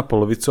zrazím to na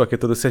polovicu a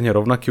keď to dosiahne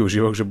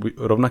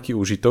rovnaký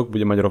užitok,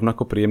 bude mať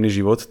rovnako príjemný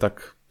život,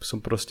 tak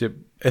som proste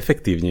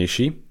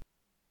efektívnejší.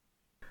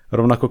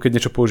 Rovnako keď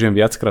niečo použijem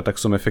viackrát,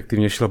 tak som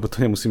efektívnejší, lebo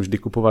to nemusím vždy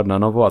kupovať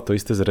na novo a to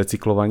isté s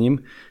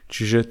recyklovaním.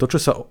 Čiže to, čo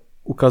sa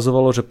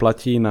ukazovalo, že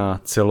platí na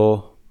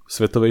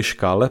svetovej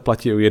škále,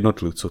 platí o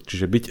jednotlivcoch.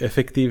 Čiže byť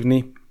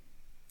efektívny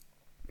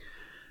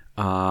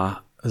a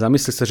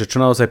zamyslieť sa, že čo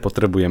naozaj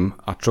potrebujem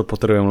a čo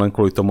potrebujem len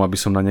kvôli tomu, aby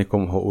som na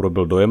niekoho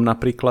urobil dojem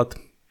napríklad.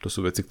 To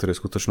sú veci, ktoré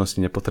v skutočnosti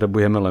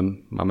nepotrebujeme,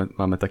 len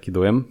máme taký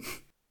dojem.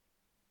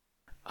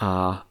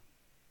 A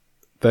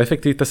tá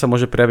efektivita sa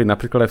môže prejaviť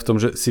napríklad aj v tom,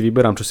 že si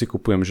vyberám, čo si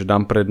kupujem, že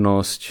dám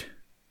prednosť,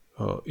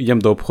 idem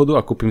do obchodu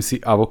a kúpim si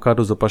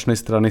avokádo z opačnej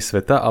strany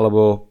sveta,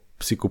 alebo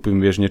si kúpim,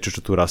 niečo,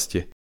 čo tu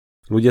rastie.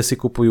 Ľudia si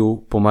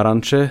kupujú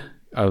pomaranče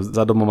a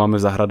za domom máme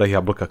v záhradách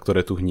jablka,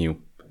 ktoré tu hníjú.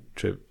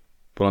 Čo je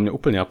podľa mňa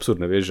úplne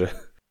absurdné, vieš, že...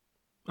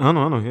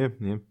 Áno, je.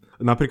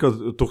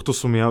 Napríklad tohto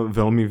som ja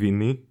veľmi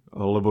vinný,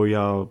 lebo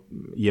ja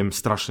jem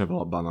strašne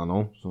veľa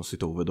banánov, som si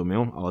to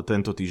uvedomil, ale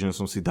tento týždeň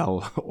som si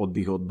dal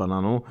oddych od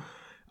banánov,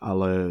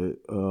 ale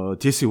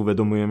tiež si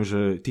uvedomujem, že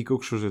ty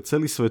kokšo, že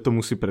celý svet to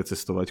musí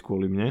precestovať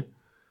kvôli mne.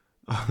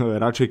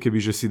 Radšej keby,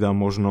 že si dám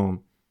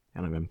možno,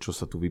 ja neviem, čo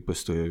sa tu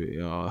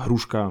vypestuje,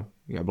 hruška,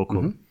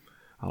 jablko,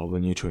 alebo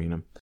niečo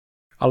iné.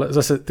 Ale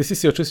zase, ty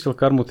si očistil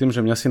karmu tým, že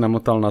mňa si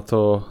namotal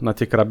na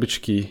tie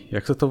krabičky,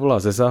 jak sa to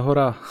volá, ze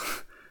záhora?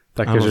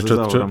 Také, áno, že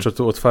čo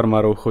tu od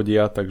farmárov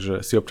chodia,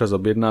 takže si občas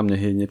objednám,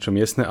 nech je niečo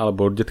miestne,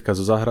 alebo od detka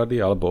zo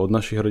záhrady, alebo od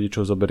našich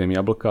rodičov zoberiem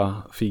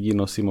jablka, figy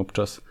nosím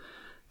občas.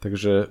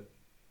 Takže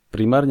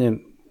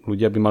primárne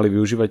ľudia by mali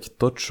využívať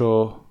to, čo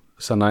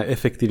sa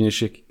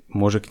najefektívnejšie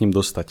môže k ním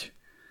dostať.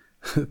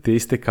 Tie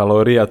isté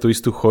kalórie a tú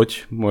istú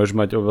choť môžeš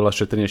mať oveľa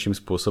šetrnejším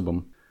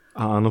spôsobom.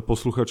 Áno,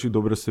 posluchači,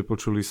 dobre ste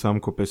počuli,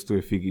 Sámko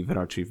pestuje figy v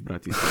Rači v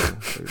Bratislave.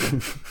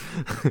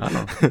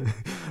 Áno.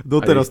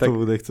 Doteraz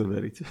tomu nechcem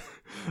veriť.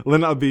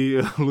 Len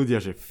aby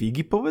ľudia, že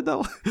figy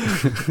povedal?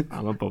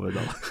 Áno,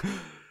 povedal.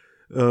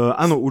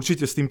 Áno,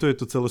 určite s týmto je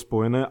to celé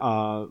spojené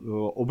a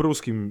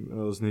obrovským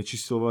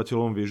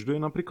znečisťovateľom vieš, kto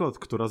je napríklad?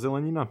 Ktorá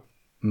zelenina?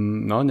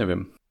 No,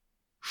 neviem.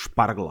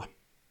 Špargla.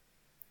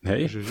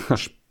 Hej?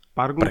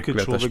 Šparglu,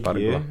 keď človek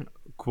je,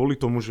 kvôli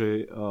tomu,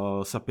 že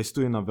sa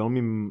pestuje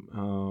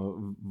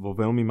vo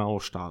veľmi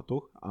málo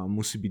štátoch a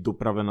musí byť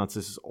dopravená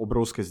cez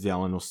obrovské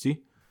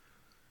vzdialenosti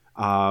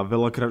a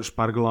veľakrát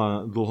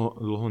špargla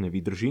dlho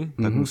nevydrží,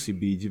 tak musí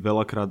byť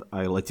veľakrát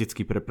aj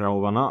letecky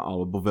prepravovaná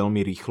alebo veľmi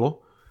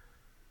rýchlo.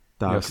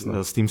 Tak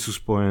s tým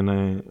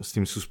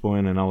sú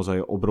spojené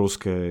naozaj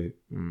obrovské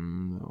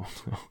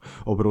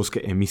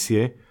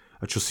emisie.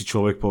 A čo si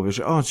človek povie,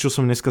 že čo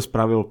som dneska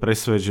spravil pre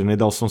svet, že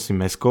nedal som si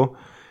mäsko,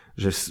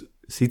 že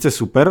síce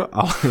super,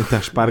 ale tá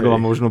špargla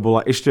možno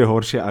bola ešte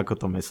horšia ako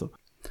to mäso.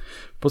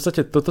 V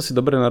podstate toto si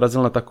dobre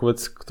narazil na takú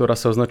vec, ktorá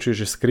sa označuje,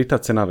 že skrytá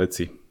cena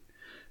veci.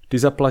 Ty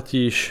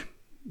zaplatíš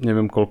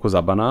neviem koľko za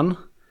banán,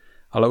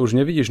 ale už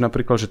nevidíš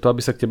napríklad, že to,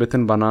 aby sa k tebe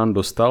ten banán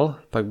dostal,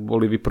 tak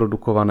boli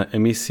vyprodukované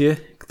emisie,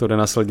 ktoré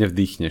následne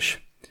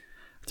vdýchneš.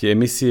 Tie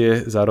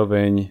emisie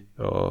zároveň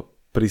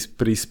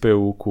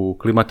prispejú ku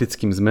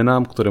klimatickým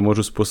zmenám, ktoré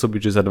môžu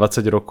spôsobiť, že za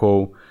 20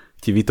 rokov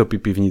ti vytopí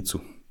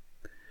pivnicu.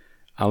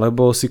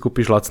 Alebo si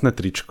kúpiš lacné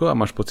tričko a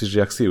máš pocit,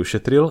 že jak si ju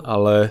ušetril,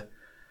 ale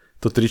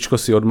to tričko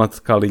si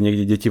odmatkali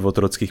niekde deti v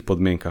otrockých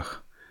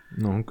podmienkach.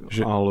 No,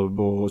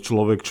 alebo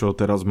človek, čo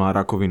teraz má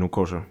rakovinu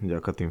kože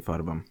vďaka tým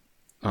farbám.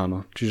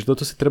 Áno, čiže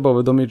toto si treba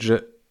uvedomiť,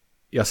 že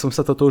ja som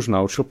sa toto už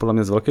naučil podľa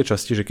mňa z veľkej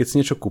časti, že keď si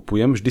niečo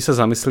kupujem, vždy sa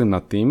zamyslím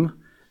nad tým,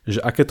 že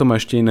aké to má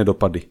ešte iné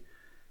dopady.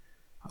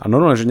 A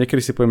normálne, že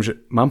niekedy si poviem, že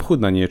mám chuť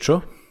na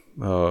niečo,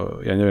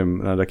 ja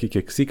neviem, na taký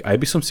keksík, aj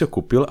by som si ho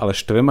kúpil, ale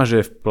štve ma,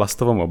 že je v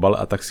plastovom obale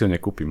a tak si ho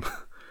nekúpim.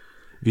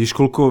 Vieš,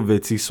 koľko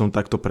vecí som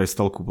takto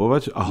prestal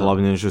kupovať a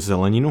hlavne, že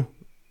zeleninu?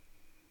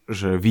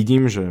 Že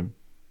vidím, že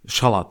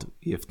šalát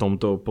je v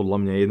tomto podľa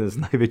mňa jeden z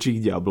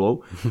najväčších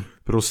diablov.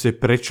 Proste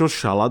prečo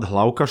šalát,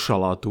 hlavka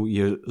šalátu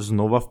je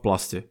znova v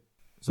plaste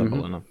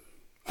zabalená.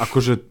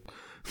 Akože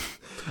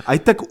aj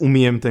tak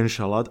umiem ten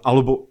šalát,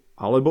 alebo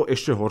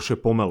ešte horšie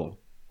pomelo,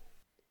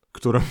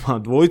 ktorá má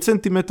 2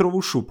 cm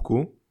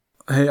šupku.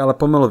 Hej, ale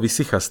pomelo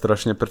vysychá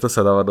strašne, preto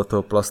sa dáva do toho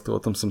plastu, o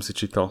tom som si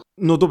čítal.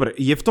 No dobre,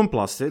 je v tom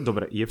plaste,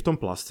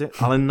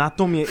 ale na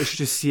tom je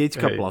ešte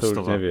sieťka plastová.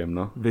 To už neviem,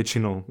 no.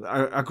 Väčšinou.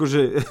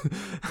 Akože...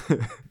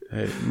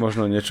 Hej,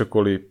 možno niečo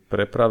kvôli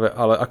preprave,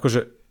 ale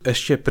akože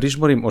ešte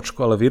prižmorím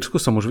očko, ale v Írsku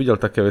som už videl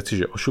také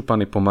veci, že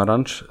ošupaný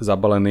pomaranč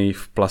zabalený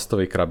v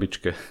plastovej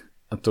krabičke.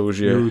 A to už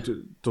je...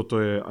 Toto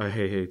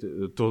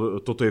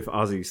je v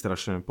Ázii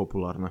strašne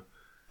populárne.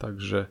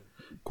 Takže...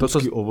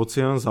 Kúsky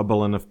ovocia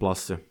zabalené v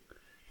plaste.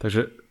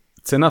 Takže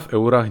cena v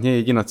eurách nie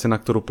je jediná cena,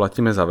 ktorú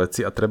platíme za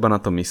veci a treba na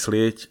to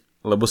myslieť,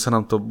 lebo sa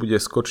nám to bude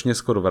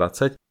neskôr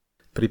vracať.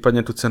 Prípadne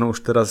tú cenu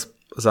už teraz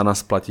za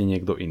nás platí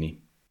niekto iný.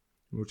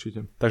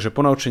 Určite. Takže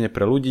ponaučenie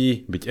pre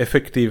ľudí, byť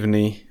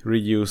efektívny,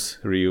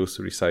 reduce,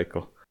 reuse,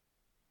 recycle.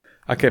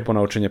 Aké je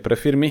ponaučenie pre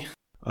firmy?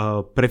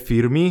 Pre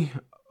firmy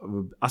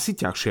asi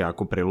ťažšie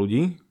ako pre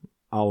ľudí,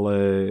 ale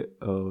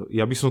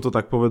ja by som to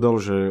tak povedal,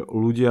 že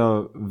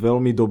ľudia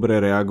veľmi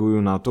dobre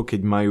reagujú na to, keď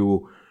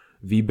majú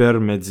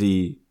výber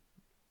medzi...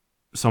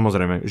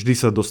 Samozrejme, vždy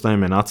sa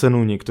dostaneme na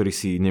cenu, niektorí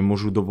si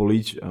nemôžu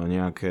dovoliť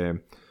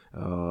nejaké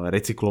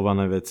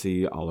recyklované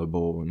veci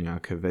alebo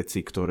nejaké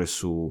veci, ktoré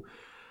sú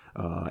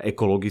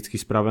ekologicky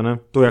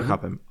spravené. To ja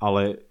chápem.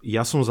 Ale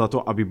ja som za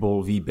to, aby bol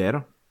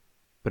výber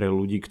pre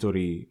ľudí,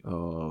 ktorí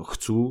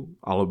chcú,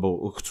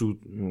 alebo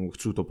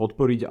chcú to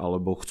podporiť,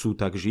 alebo chcú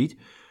tak žiť.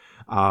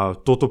 A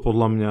toto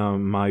podľa mňa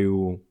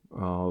majú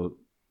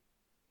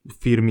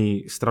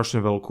firmy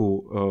strašne veľkú,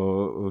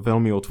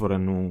 veľmi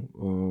otvorenú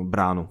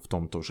bránu v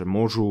tomto, že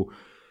môžu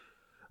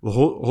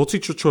hoci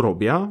čo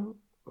robia,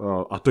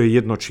 a to je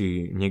jedno,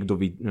 či niekto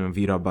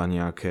vyrába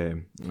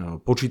nejaké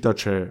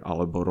počítače,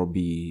 alebo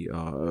robí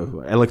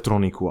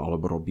elektroniku,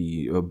 alebo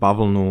robí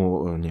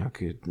bavlnu,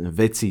 nejaké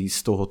veci z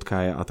toho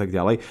tkaja a tak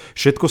ďalej.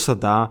 Všetko sa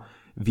dá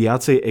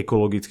viacej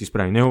ekologicky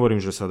spraviť.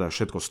 Nehovorím, že sa dá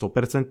všetko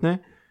 100%,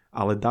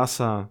 ale dá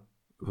sa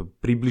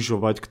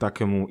približovať k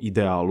takému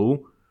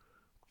ideálu,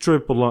 čo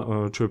je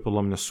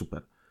podľa mňa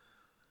super.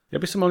 Ja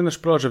by som mal ináč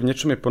povedať, že v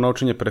niečom je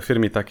ponaučenie pre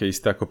firmy také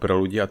isté ako pre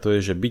ľudí, a to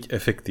je, že byť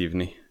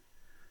efektívny.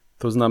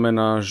 To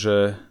znamená,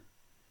 že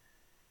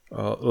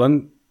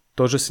len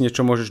to, že si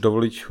niečo môžeš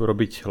dovoliť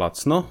robiť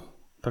lacno,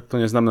 tak to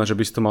neznamená, že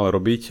by si to mal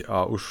robiť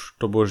a už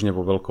to božne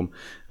vo veľkom.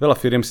 Veľa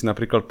firiem si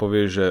napríklad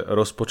povie, že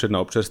rozpočet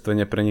na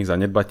občerstvenie pre nich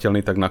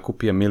zanedbateľný, tak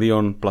nakúpie 1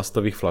 000 000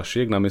 plastových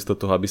fľašiek namiesto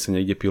toho, aby sa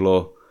niekde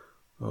pilo,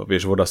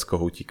 voda z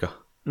kohútika.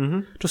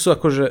 Mm-hmm. Čo sú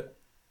akože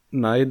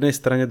na jednej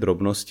strane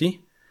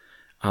drobnosti,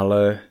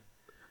 ale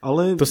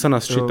to sa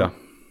nás číta.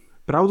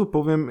 Pravdu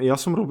poviem, ja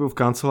som robil v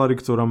kancelárii,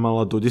 ktorá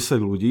mala do 10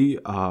 ľudí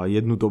a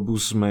jednu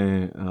dobu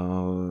sme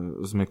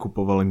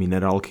kupovali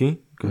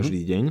minerálky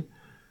každý deň,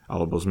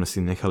 alebo sme si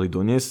nechali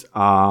doniesť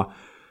a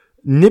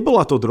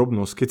nebola to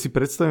drobnosť. Keď si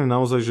predstavím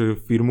naozaj, že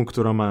firmu,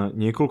 ktorá má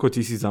niekoľko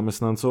tisíc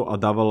zamestnancov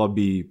a dávala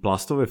by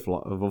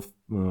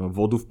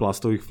vodu v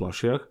plastových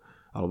fľašiach,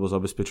 alebo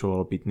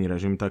zabezpečovala pitný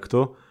režim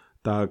takto,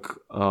 tak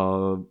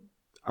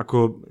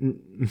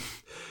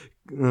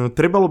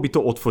trebalo by to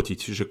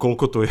odfotiť, že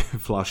koľko to je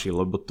fľaší,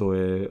 lebo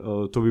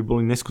to by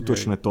boli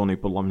neskutočné tóny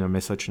podľa mňa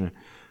mesačne.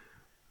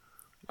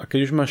 A keď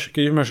už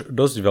máš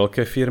dosť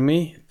veľké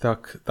firmy,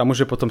 tak tam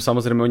už je potom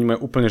samozrejme oni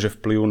majú úplne že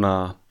vplyv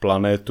na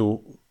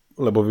planétu,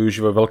 lebo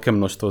využívajú veľké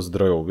množstvo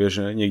zdrojov. Vieš,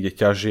 že niekde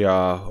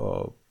ťažia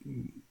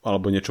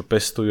alebo niečo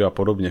pestujú a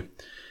podobne.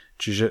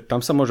 Čiže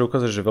tam sa môže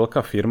ukázať, že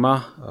veľká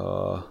firma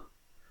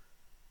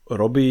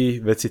robí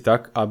veci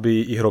tak,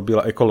 aby ich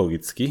robila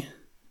ekologicky,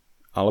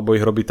 alebo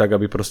ich robí tak,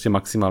 aby proste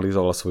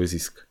maximalizovala svoj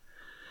zisk.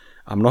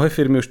 A mnohé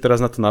firmy už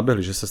teraz na to nabehli,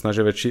 že sa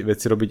snažia veci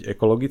robiť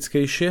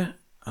ekologickejšie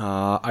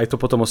a aj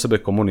to potom o sebe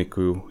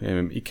komunikujú. Ja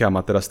neviem, IKEA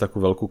má teraz takú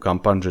veľkú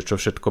kampaň, že čo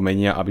všetko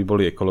menia, aby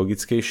boli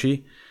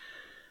ekologickejší.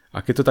 A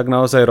keď to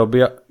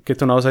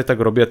naozaj tak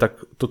robia, tak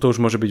toto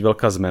už môže byť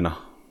veľká zmena.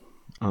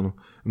 Áno.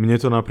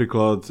 Mne to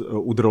napríklad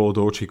udrelo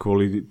do očí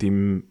kvôli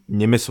tým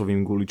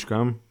nemesovým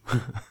guličkám.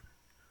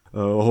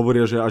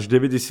 Hovoria, že až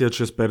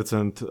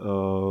 96%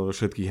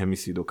 všetkých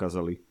emisí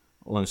dokázali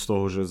len z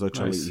toho, že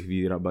začali ich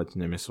vyrábať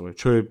nemesové,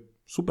 čo je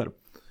super.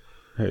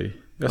 Hej,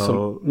 ja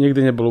som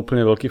nikdy nebol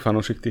úplne veľký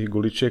fanúšik tých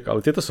guličiek, ale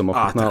tieto som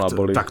ochutnal a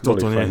boli tak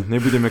toto fajn.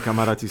 Nebudeme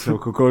kamaráti sa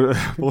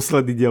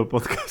posledný diel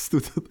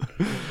podcastu.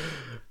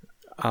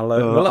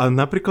 Ale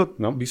napríklad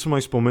by som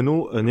aj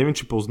spomenul, neviem,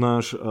 či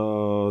poznáš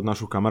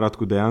našu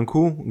kamarátku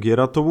Dejanku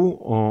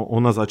Gieratovú,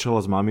 ona začala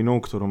s maminou,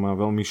 ktorá má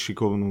veľmi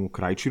šikovnú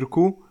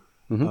krajčírku,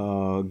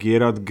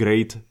 Gierat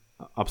Great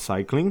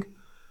Upcycling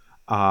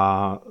a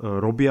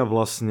robia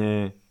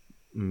vlastne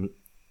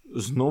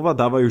znova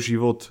dávajú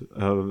život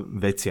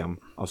veciam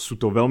a sú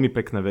to veľmi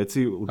pekné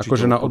veci.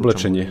 Akože na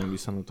oblečenie.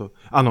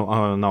 Áno,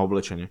 na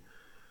oblečenie.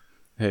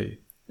 Hej.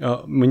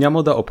 Mňa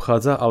moda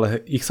obchádza,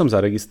 ale ich som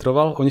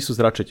zaregistroval. Oni sú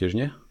z Rače tiež,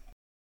 nie?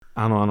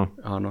 Áno.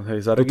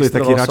 Hej, toto je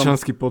taký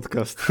račanský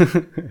podcast.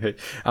 Hej.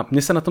 A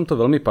mne sa na tomto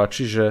veľmi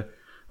páči, že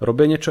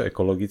robia niečo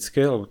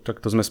ekologické, lebo tak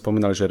to sme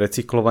spomínali, že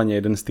recyklovanie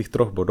je jeden z tých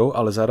 3 bodov,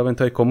 ale zároveň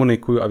to aj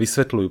komunikujú a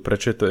vysvetľujú,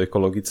 prečo je to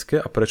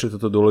ekologické a prečo je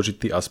toto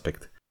dôležitý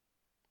aspekt.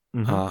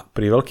 A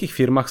pri veľkých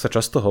firmách sa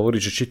často hovorí,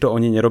 že či to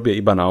oni nerobia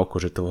iba na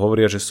oko, že to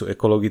hovoria, že sú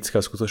ekologické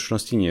a v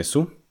skutočnosti nie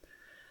sú.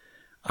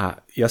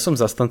 A ja som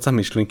zastanca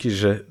myšlienky,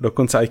 že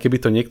dokonca aj keby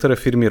to niektoré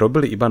firmy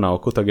robili iba na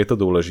oko, tak je to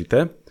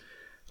dôležité,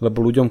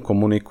 lebo ľuďom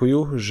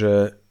komunikujú,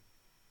 že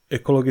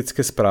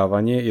ekologické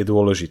správanie je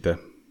dôležité.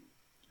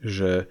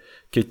 Že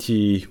keď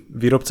ti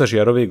výrobca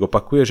žiaroviek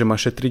opakuje, že má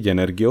šetriť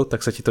energiou,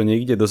 tak sa ti to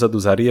niekde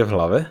dozadu zarie v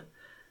hlave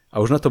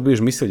a už na to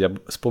budeš myslieť a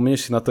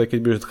spomenieš si na to, aj keď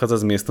budeš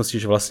odchádzať z miestnosti,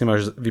 že vlastne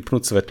máš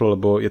vypnúť svetlo,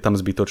 lebo je tam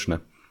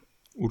zbytočné.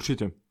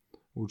 Určite.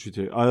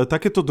 A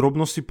takéto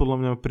drobnosti podľa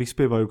mňa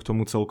prispievajú k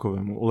tomu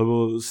celkovému, lebo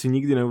si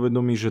nikdy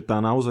neuvedomí, že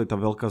naozaj tá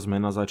veľká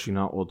zmena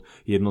začína od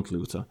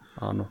jednotlivca.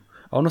 Áno.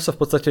 A ono sa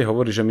v podstate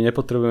hovorí, že my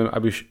nepotrebujeme,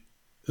 aby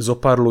zo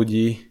pár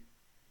ľudí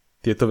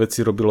tieto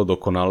veci robilo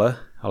dokonale,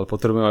 ale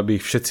potrebujeme, aby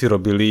ich všetci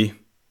robili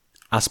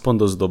aspoň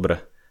dosť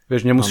dobre.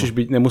 Vieš,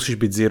 nemusíš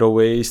byť zero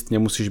waste,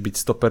 nemusíš byť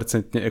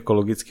 100%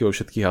 ekologický vo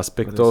všetkých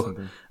aspektoch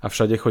a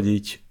všade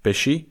chodiť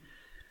peši.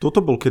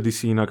 Toto bol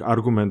kedysi inak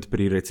argument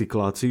pri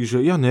recyklácii,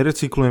 že ja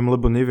nerecyklujem,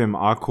 lebo neviem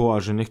ako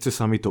a že nechce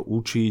sa mi to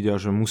učiť a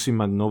že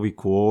musím mať nový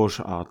kôš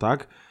a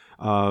tak.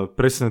 A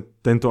presne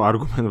tento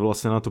argument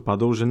vlastne na to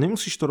padol, že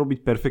nemusíš to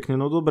robiť perfektne,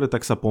 no dobre,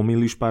 tak sa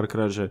pomýliš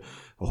párkrát, že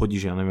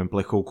hodíš, ja neviem,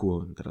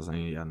 plechovku, teraz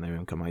ja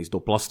neviem, kam má ísť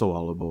do plastov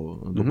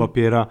alebo do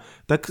papiera,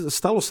 tak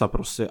stalo sa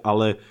proste,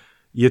 ale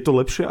je to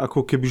lepšie,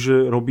 ako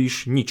kebyže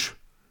robíš nič.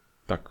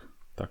 Tak.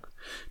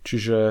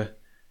 Čiže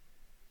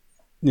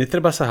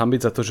netreba sa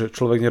hanbiť za to, že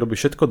človek nerobí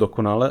všetko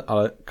dokonale,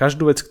 ale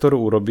každú vec,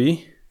 ktorú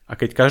urobí, a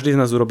keď každý z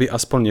nás urobí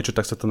aspoň niečo,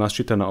 tak sa to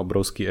nasčíta na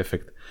obrovský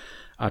efekt.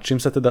 A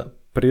čím sa teda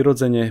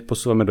prirodzene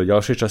posúvame do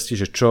ďalšej časti,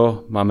 že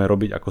čo máme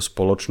robiť ako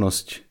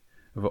spoločnosť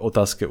v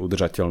otázke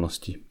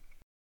udržateľnosti.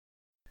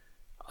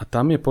 A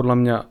tam je podľa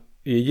mňa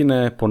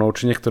jediné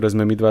ponaučenie, ktoré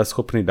sme my dva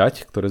schopní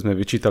dať, ktoré sme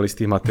vyčítali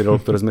z tých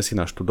materiálov, ktoré sme si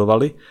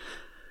naštudovali.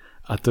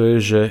 A to je,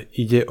 že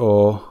ide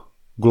o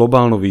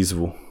globálnu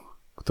výzvu,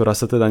 ktorá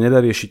sa teda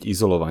nedá riešiť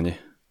izolovane.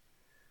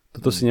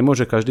 Toto si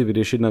nemôže každý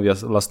vyriešiť na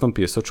vlastnom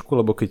piesočku,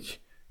 lebo keď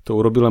to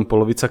urobí len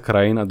polovica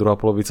krajín a druhá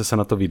polovica sa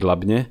na to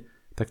vydlabne,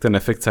 tak ten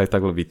efekt sa aj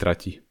tak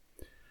vytratí.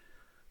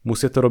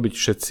 Musia to robiť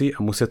všetci a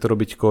musia to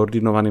robiť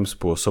koordinovaným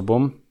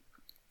spôsobom,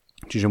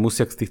 čiže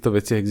musia z týchto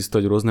vecí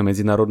existovať rôzne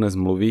medzinárodné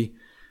zmluvy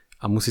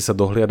a musí sa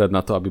dohliadať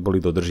na to, aby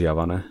boli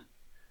dodržiavané.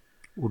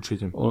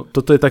 Určite.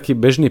 Toto je taký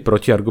bežný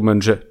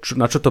protiargument, že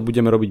na čo to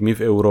budeme robiť my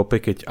v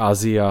Európe, keď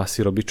Ázia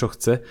si robí čo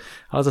chce,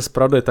 ale zase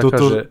pravda je taká,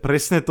 že...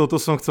 Presne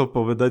toto som chcel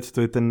povedať,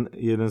 to je ten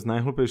jeden z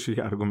najhlbejších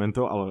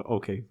argumentov, ale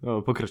OK,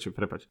 pokračuj,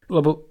 prepáč.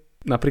 Lebo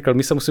napríklad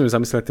my sa musíme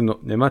zamyslieť tým, no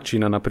nemá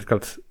Čína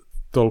napríklad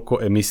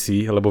toľko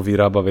emisí, lebo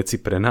vyrába veci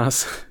pre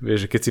nás.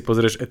 Vieš, že keď si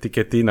pozrieš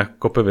etikety na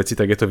kope veci,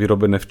 tak je to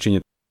vyrobené v Číne.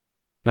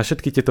 Na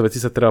všetky tieto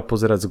veci sa treba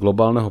pozerať z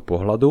globálneho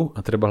pohľadu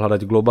a treba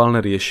hľadať globálne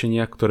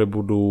riešenia, ktoré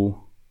budú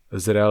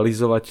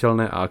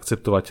zrealizovateľné a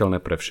akceptovateľné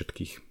pre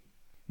všetkých.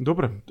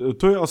 Dobre,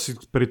 to je asi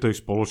pri tej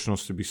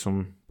spoločnosti by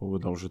som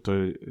povedal, že to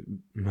je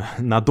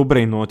na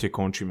dobrej note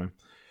končíme.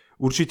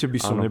 Určite by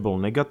som nebol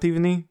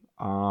negatívny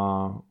a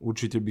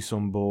určite by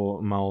som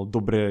mal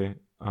dobré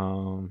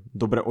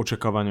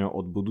očakávania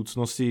od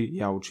budúcnosti.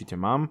 Ja určite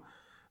mám,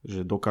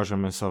 že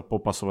dokážeme sa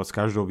popasovať s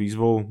každou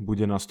výzvou,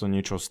 bude nás to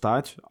niečo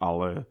stáť,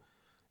 ale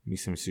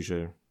myslím si,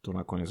 že to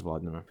nakoniec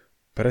zvládneme.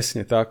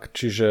 Presne tak,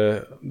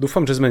 čiže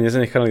dúfam, že sme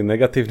nezanechali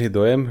negatívny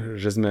dojem,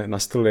 že sme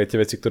nastolili aj tie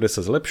veci, ktoré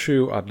sa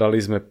zlepšujú a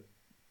dali sme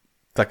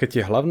také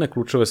tie hlavné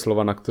kľúčové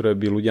slova, na ktoré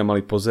by ľudia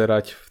mali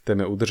pozerať v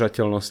téme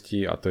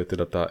udržateľnosti, a to je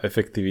teda tá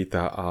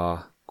efektivita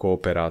a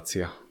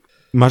kooperácia.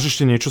 Máš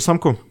ešte niečo,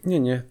 Samko?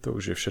 Nie, to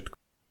už je všetko.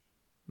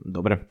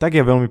 Dobre, tak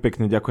ja veľmi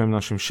pekne ďakujem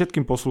našim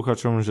všetkým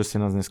posluchačom, že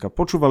ste nás dneska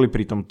počúvali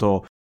pri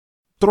tomto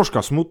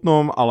troška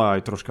smutnom, ale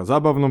aj troška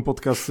zábavnom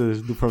podcaste.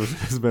 Dúfam, že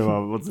sme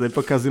vám moc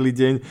nepokazili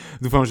deň.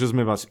 Dúfam, že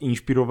sme vás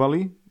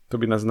inšpirovali. To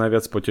by nás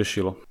najviac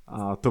potešilo.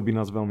 A to by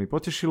nás veľmi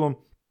potešilo.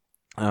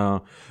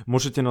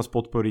 Môžete nás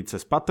podporiť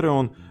cez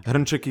Patreon.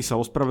 Hrnčeky sa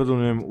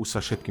ospravedlňujem, už sa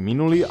všetky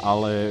minuli,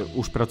 ale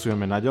už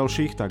pracujeme na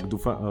ďalších,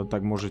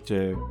 tak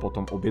môžete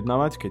potom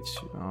objednávať, keď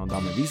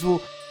dáme výzvu.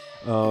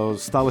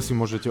 Stále si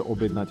môžete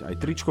objednať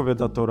aj tričko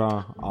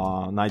Vedatora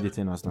a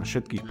nájdete nás na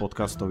všetkých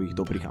podcastových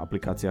dobrých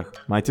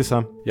aplikáciách. Majte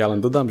sa. Ja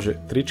len dodám,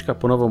 že trička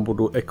ponovom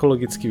budú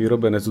ekologicky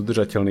vyrobené z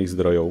udržateľných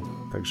zdrojov.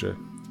 Takže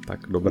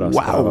tak dobrá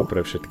správa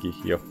pre všetkých.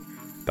 Jo.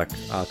 Tak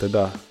a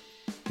teda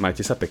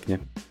majte sa pekne.